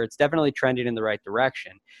last year. It's definitely trending in the right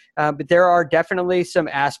direction. But there are definitely some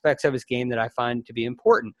aspects of his game that I find to be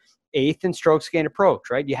important. 8th in strokes gained approach,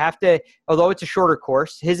 right? You have to, although it's a shorter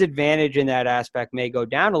course, his advantage in that aspect may go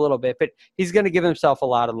down a little bit, but he's going to give himself a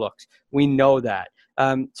lot of looks. We know that.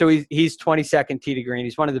 So he's 22nd tee to green.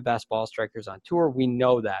 He's one of the best ball strikers on tour. We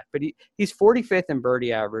know that. But he's 45th in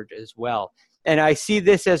birdie average as well. And I see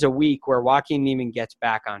this as a week where Joaquin Niemann gets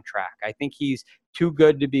back on track. I think he's too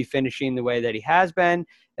good to be finishing the way that he has been.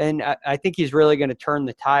 And I think he's really going to turn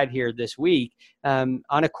the tide here this week on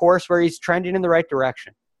a course where he's trending in the right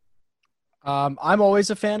direction. I'm always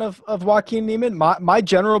a fan of Joaquin Niemann. My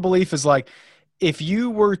general belief is like, if you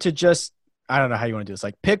were to just, I don't know how you want to do this,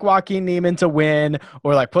 like pick Joaquin Niemann to win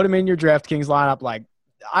or like put him in your DraftKings lineup, like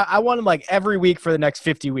I want him like every week for the next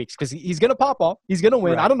 50 weeks because he's going to pop off. He's going to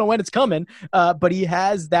win. Right. I don't know when it's coming, but he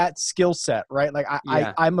has that skill set, right? Like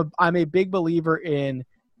I'm a big believer in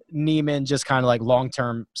Niemann just kind of like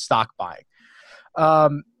long-term stock buying.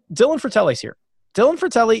 Dylan Fratelli's here. Dylan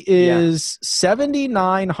Fratelli is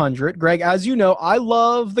 7,900. Greg, as you know, I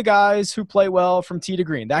love the guys who play well from tee to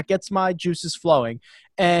green. That gets my juices flowing.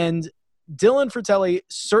 And Dylan Fratelli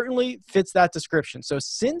certainly fits that description. So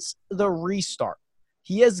since the restart,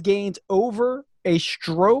 he has gained over a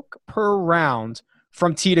stroke per round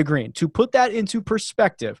from tee to green. To put that into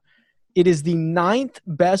perspective, it is the 9th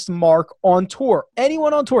best mark on tour.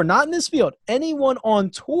 Anyone on tour, not in this field, anyone on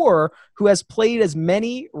tour who has played as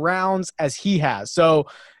many rounds as he has. So,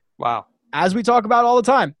 wow. As we talk about all the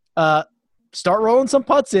time, start rolling some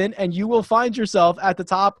putts in and you will find yourself at the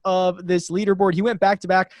top of this leaderboard. He went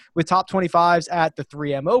back-to-back with top 25s at the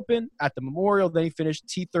 3M Open, at the Memorial. Then he finished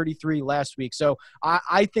T33 last week. So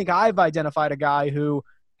I think I've identified a guy who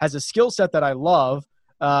has a skill set that I love.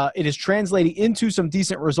 It is translating into some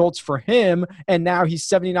decent results for him, and now he's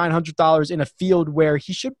 $7,900 in a field where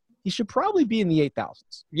he should probably be in the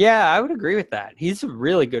 8,000s. Yeah, I would agree with that. He's a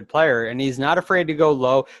really good player, and he's not afraid to go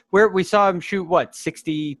low. Where we saw him shoot,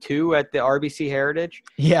 62 at the RBC Heritage?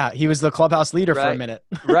 Yeah, he was the clubhouse leader for a minute.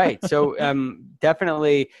 Right. So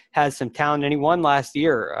definitely has some talent, and he won last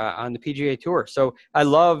year on the PGA Tour. So I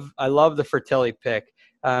love the Fratelli pick.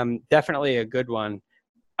 Definitely a good one.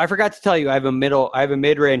 I forgot to tell you, I have a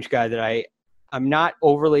mid-range guy that I'm not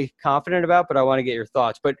overly confident about, but I want to get your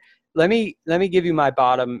thoughts. But let me give you my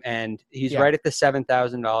bottom, and he's right at the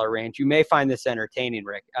 $7,000 range. You may find this entertaining,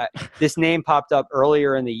 Rick. This name popped up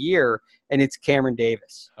earlier in the year, and it's Cameron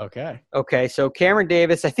Davis. Okay. So Cameron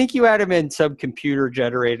Davis, I think you had him in some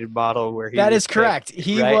computer-generated model where he. That is correct.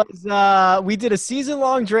 He was. We did a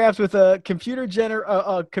season-long draft with a computer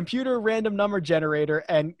random number generator,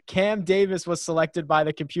 and Cam Davis was selected by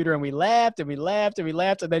the computer, and we laughed and we laughed and we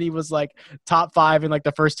laughed, and then he was like top 5 in like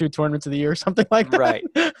the first 2 tournaments of the year or something like that. Right.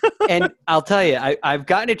 And I'll tell you, I've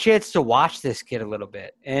gotten a chance to watch this kid a little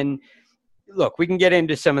bit, and look, we can get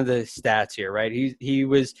into some of the stats here, right?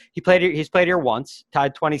 He's played here once,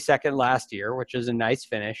 tied 22nd last year, which is a nice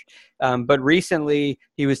finish. But recently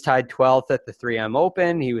he was tied 12th at the 3M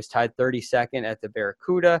Open. He was tied 32nd at the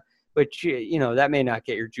Barracuda, which, that may not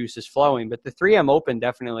get your juices flowing, but the 3M Open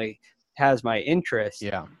definitely has my interest.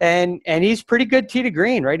 Yeah. And he's pretty good tee to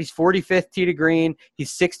green, right? He's 45th tee to green.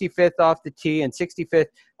 He's 65th off the tee and 65th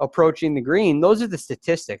approaching the green. Those are the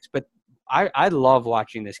statistics, but I love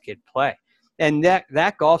watching this kid play. And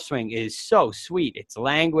that golf swing is so sweet. It's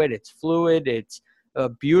languid. It's fluid. It's a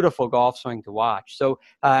beautiful golf swing to watch. So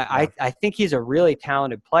I think he's a really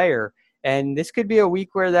talented player. And this could be a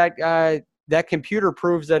week where that computer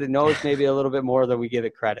proves that it knows maybe a little bit more than we give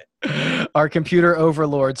it credit. Our computer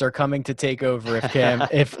overlords are coming to take over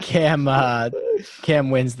if Cam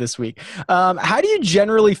wins this week. How do you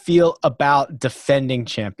generally feel about defending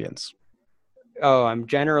champions? Oh, I'm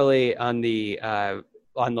generally on the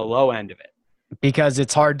low end of it. Because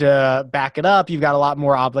it's hard to back it up. You've got a lot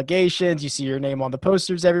more obligations. You see your name on the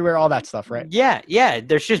posters everywhere, all that stuff, right? Yeah.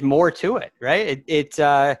 There's just more to it, right? It's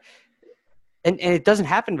and it doesn't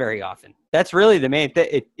happen very often. That's really the main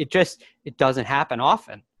thing. It doesn't happen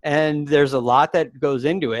often. And there's a lot that goes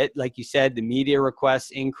into it. Like you said, the media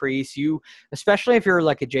requests increase. Especially if you're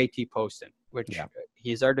like a JT Poston, which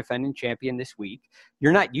he's our defending champion this week.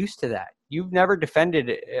 You're not used to that. You've never defended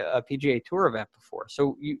a PGA Tour event before.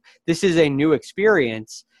 So this is a new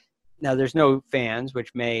experience. Now, there's no fans,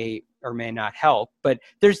 which may or may not help. But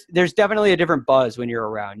there's definitely a different buzz when you're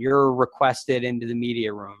around. You're requested into the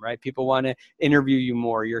media room, right? People want to interview you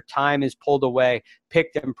more. Your time is pulled away,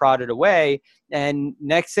 picked and prodded away. And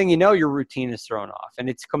next thing you know, your routine is thrown off. And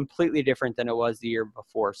it's completely different than it was the year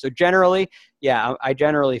before. So generally, yeah, I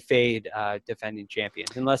generally fade defending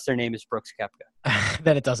champions, unless their name is Brooks Koepka.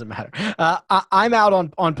 Then it doesn't matter. I'm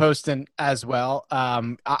out on Poston as well.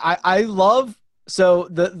 I love, so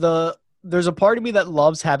there's a part of me that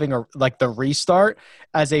loves having the restart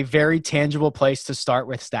as a very tangible place to start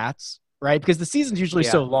with stats, right? Because the season's usually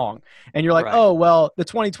so long, and you're like, Right. oh, well, the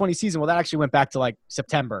 2020 season, well, that actually went back to like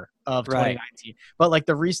September of 2019. But like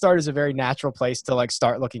the restart is a very natural place to like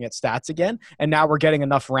start looking at stats again. And now we're getting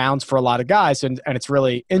enough rounds for a lot of guys, and it's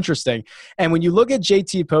really interesting. And when you look at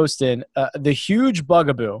JT Poston, the huge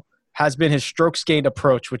bugaboo has been his strokes gained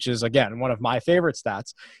approach, which is, again, one of my favorite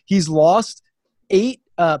stats. He's lost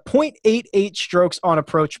 0.88 strokes on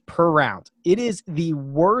approach per round. It is the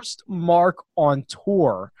worst mark on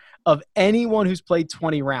tour of anyone who's played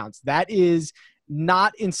 20 rounds. That is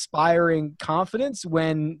not inspiring confidence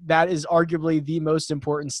when that is arguably the most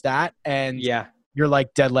important stat. And you're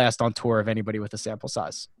like dead last on tour of anybody with a sample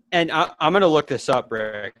size. And I'm going to look this up,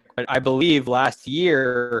 Rick, but I believe last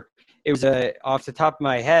year it was off the top of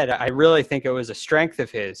my head, I really think it was a strength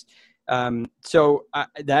of his. So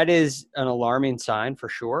that is an alarming sign for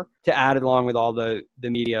sure, to add along with all the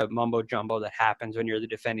media mumbo jumbo that happens when you're the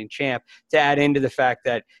defending champ, to add into the fact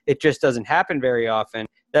that it just doesn't happen very often.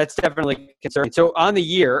 That's definitely concerning. So on the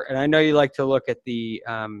year, and I know you like to look at the,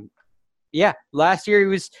 last year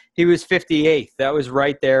he was 58th. That was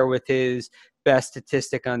right there with his best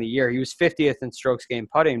statistic on the year. He was 50th in strokes gained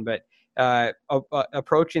putting, but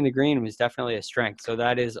approaching the green was definitely a strength. So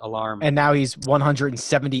that is alarming. And now he's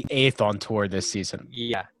 178th on tour this season.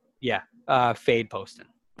 Fade Poston.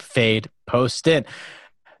 Fade Poston.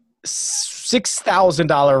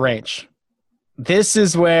 $6,000 range. This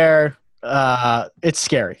is where it's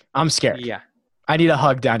scary. I'm scared. Yeah. I need a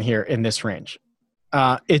hug down here in this range.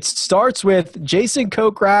 It starts with Jason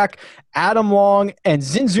Kokrak, Adam Long, and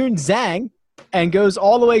Zinzun Zhang, and goes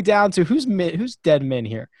all the way down to who's dead men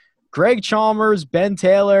here? Greg Chalmers, Ben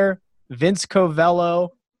Taylor, Vince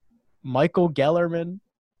Covello, Michael Gellerman,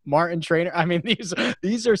 Martin Trainer. I mean,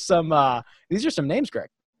 these are some names, Greg.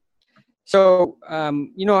 So,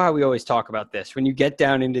 you know how we always talk about this. When you get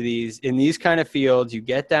down into in these kind of fields, you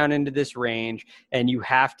get down into this range, and you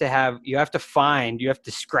have to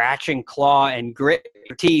scratch and claw and grit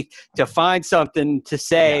your teeth to find something to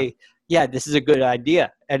say, yeah, this is a good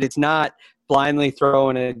idea. And it's not blindly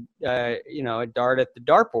throwing a dart at the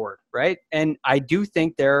dartboard, right? And I do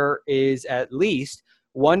think there is at least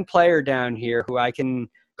one player down here who I can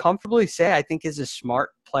comfortably say I think is a smart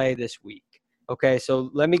play this week. Okay, so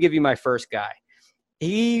let me give you my first guy.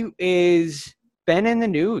 He is been in the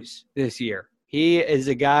news this year. He is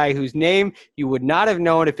a guy whose name you would not have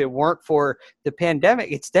known if it weren't for the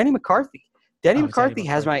pandemic. It's Denny McCarthy. Denny McCarthy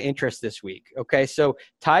has my interest this week. Okay, so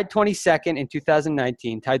tied 22nd in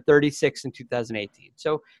 2019, tied 36th in 2018.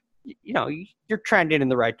 So, you're trending in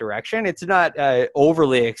the right direction. It's not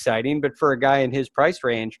overly exciting, but for a guy in his price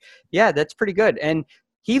range, yeah, that's pretty good. And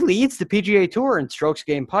he leads the PGA Tour in strokes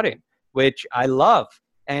gained putting, which I love.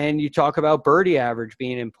 And you talk about birdie average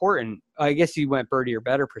being important. I guess he went birdie or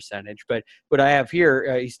better percentage, but what I have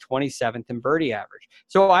here, he's 27th in birdie average.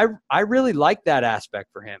 So I really like that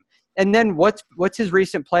aspect for him. And then what's his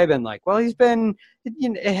recent play been like? Well, he's been,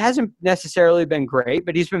 it hasn't necessarily been great,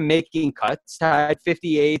 but he's been making cuts. Tied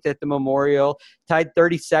 58th at the Memorial, tied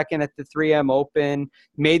 32nd at the 3M Open,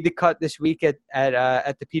 made the cut this week at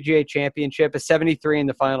the PGA Championship. A 73 in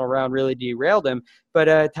the final round really derailed him, but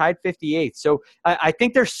tied 58th. So I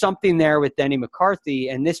think there's something there with Denny McCarthy,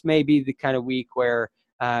 and this may be the kind of week where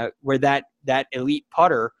that elite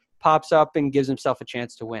putter pops up and gives himself a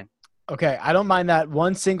chance to win. Okay, I don't mind that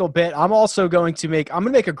one single bit. I'm also going to make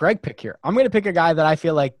a Greg pick here. I'm going to pick a guy that I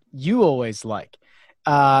feel like you always like.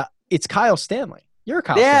 It's Kyle Stanley. You're a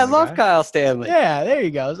Kyle Stanley I love guy. Kyle Stanley. Yeah, there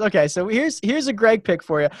you go. Okay, so here's a Greg pick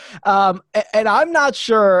for you. And I'm not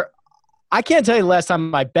sure. I can't tell you the last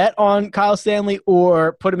time I bet on Kyle Stanley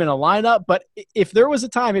or put him in a lineup, but if there was a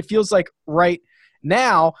time, it feels like right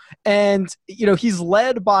now. And, he's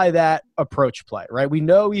led by that approach play, right? We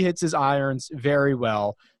know he hits his irons very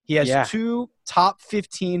well. He has 2 top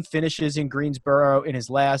 15 finishes in Greensboro in his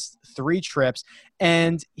last 3 trips,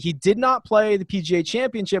 and he did not play the PGA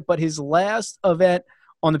Championship, but his last event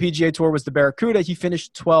on the PGA Tour was the Barracuda. He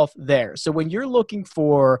finished 12th there. So when you're looking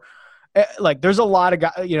for, there's a lot of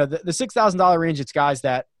guys, the $6,000 range, it's guys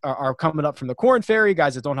that are coming up from the Corn Ferry,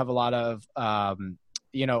 guys that don't have a lot of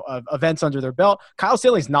of events under their belt. Kyle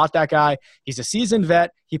Stanley's not that guy. He's a seasoned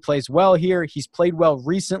vet. He plays well here. He's played well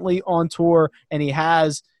recently on tour, and he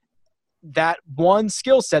has that one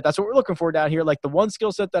skill set. That's what we're looking for down here, like the one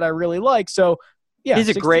skill set that I really like. So, yeah. He's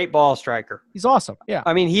a great ball striker. He's awesome. Yeah.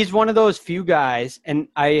 I mean, he's one of those few guys, and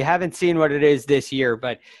I haven't seen what it is this year,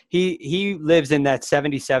 but he lives in that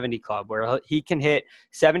 70-70 club where he can hit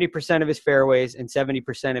 70% of his fairways and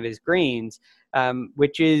 70% of his greens,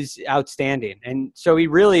 which is outstanding. And so he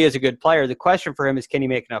really is a good player. The question for him is, can he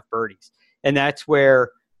make enough birdies? And that's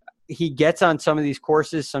where he gets on some of these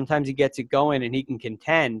courses. Sometimes he gets it going and he can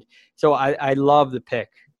contend. So I love the pick.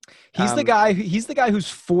 He's the guy who's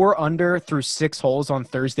 4 under through 6 holes on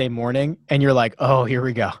Thursday morning, and you're like, oh, here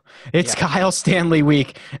we go. It's Kyle Stanley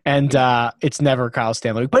week, and it's never Kyle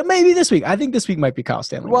Stanley week. But maybe this week. I think this week might be Kyle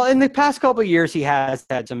Stanley week. Well, in the past couple of years, he has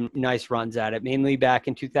had some nice runs at it, mainly back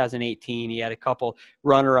in 2018. He had a couple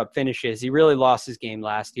runner-up finishes. He really lost his game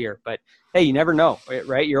last year. But, hey, you never know,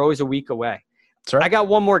 right? You're always a week away. That's right. I got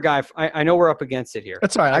one more guy. I know we're up against it here.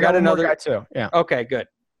 That's all right. I got another guy too. Yeah. Okay, good.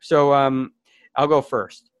 So I'll go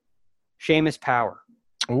first. Seamus Power.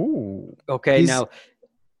 Ooh. Okay, now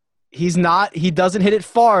he doesn't hit it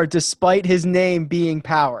far despite his name being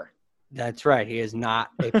Power. That's right. He is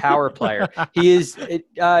not a power player. He is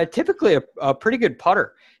typically a pretty good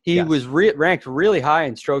putter. He was ranked really high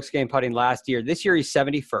in strokes gained putting last year. This year he's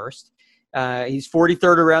 71st. He's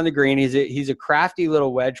 43rd around the green. He's a crafty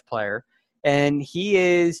little wedge player, and he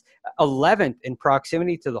is 11th in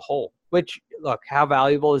proximity to the hole, which, look, how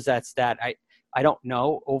valuable is that stat? I don't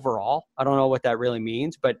know overall. I don't know what that really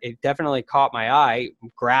means, but it definitely caught my eye,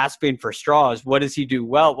 grasping for straws. What does he do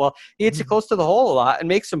well? Well, he hits it close to the hole a lot and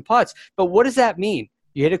makes some putts. But what does that mean?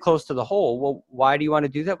 You hit it close to the hole. Well, why do you want to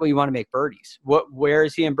do that? Well, you want to make birdies. Where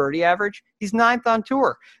is he in birdie average? He's 9th on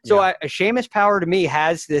tour. So Seamus Power, to me,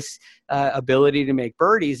 has this ability to make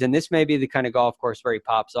birdies, and this may be the kind of golf course where he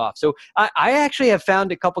pops off. So I actually have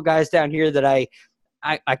found a couple guys down here that I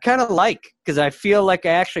kind of like, because I feel like I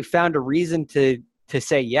actually found a reason to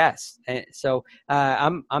say yes. And so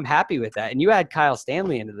I'm happy with that. And you add Kyle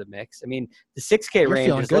Stanley into the mix. I mean, the 6K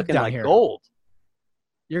range is looking like gold.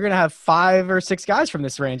 You're going to have 5 or 6 guys from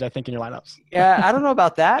this range, I think, in your lineups. Yeah, I don't know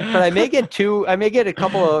about that, but I may get 2. I may get a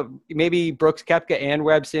couple of maybe Brooks Koepka and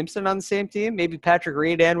Webb Simpson on the same team. Maybe Patrick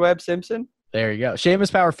Reed and Webb Simpson. There you go.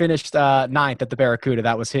 Seamus Power finished 9th at the Barracuda.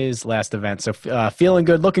 That was his last event. So feeling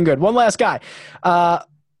good, looking good. One last guy,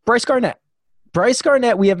 Bryce Garnett. Bryce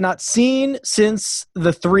Garnett, we have not seen since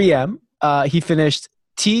the 3M. He finished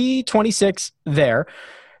T26 there.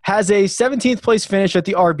 Has a 17th place finish at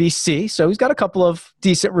the RBC. So he's got a couple of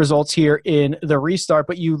decent results here in the restart.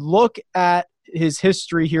 But you look at his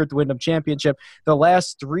history here at the Wyndham Championship, the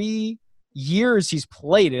last 3 years he's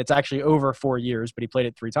played it. It's actually over 4 years, but he played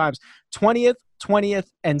it 3 times. 20th, 20th,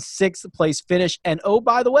 and 6th place finish. And oh,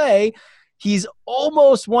 by the way, he's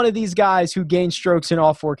almost one of these guys who gained strokes in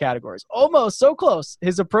all 4 categories. Almost, so close.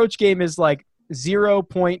 His approach game is like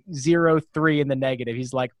 0.03 in the negative.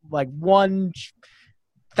 He's like 1,000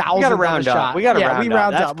 we got to round up. We got to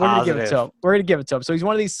round up. We're going to give it to him. We're going to give it to him. So he's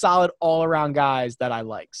one of these solid all-around guys that I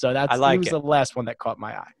like. So he was the last one that caught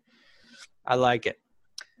my eye. I like it.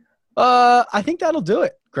 I think that'll do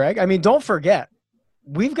it, Greg. I mean, don't forget,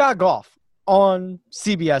 we've got golf on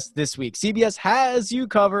CBS this week. CBS has you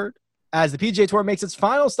covered as the PGA Tour makes its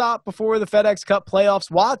final stop before the FedEx Cup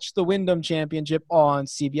playoffs. Watch the Wyndham Championship on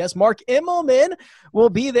CBS. Mark Immelman will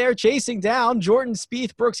be there chasing down Jordan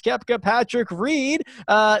Spieth, Brooks Koepka, Patrick Reed.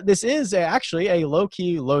 This is actually a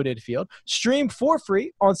low-key loaded field. Stream for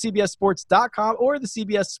free on CBSSports.com or the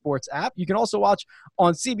CBS Sports app. You can also watch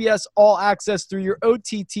on CBS All Access through your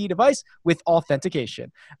OTT device with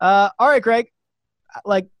authentication. All right, Greg.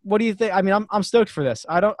 Like, what do you think? I mean, I'm stoked for this.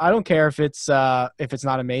 I don't care if it's not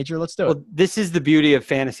a major. Let's do it. Well, this is the beauty of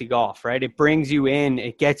fantasy golf, right? It brings you in.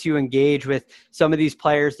 It gets you engaged with some of these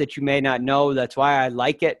players that you may not know. That's why I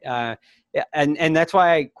like it. And that's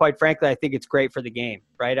why, quite frankly, I think it's great for the game,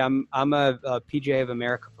 right? I'm a PGA of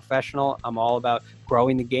America professional. I'm all about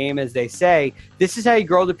growing the game, as they say. This is how you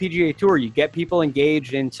grow the PGA Tour. You get people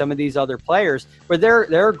engaged in some of these other players, where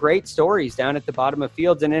there are great stories down at the bottom of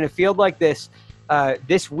fields. And in a field like this,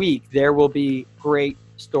 this week, there will be great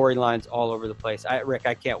storylines all over the place. Rick,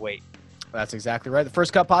 I can't wait. That's exactly right. The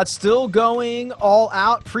First Cut Pod still going all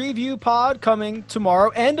out. Preview pod coming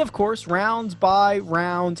tomorrow. And, of course, rounds by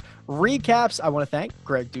round recaps. I want to thank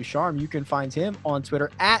Greg Ducharme. You can find him on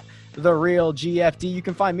Twitter at TheRealGFD. You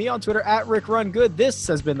can find me on Twitter at RickRunGood. This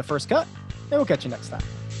has been The First Cut, and we'll catch you next time.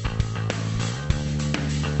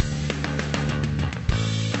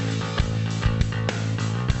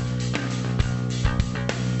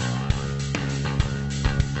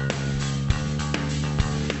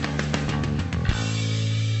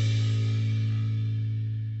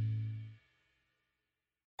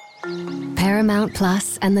 Paramount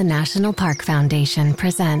Plus and the National Park Foundation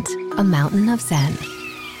present A Mountain of Zen.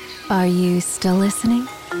 Are you still listening?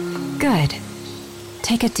 Good.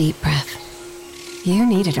 Take a deep breath. You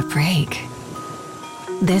needed a break.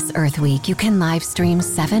 This Earth Week, you can live stream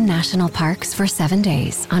 7 national parks for 7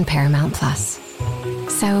 days on Paramount Plus.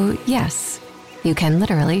 So, yes, you can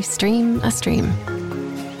literally stream a stream.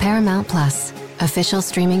 Paramount Plus, official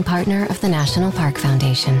streaming partner of the National Park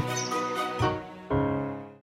Foundation.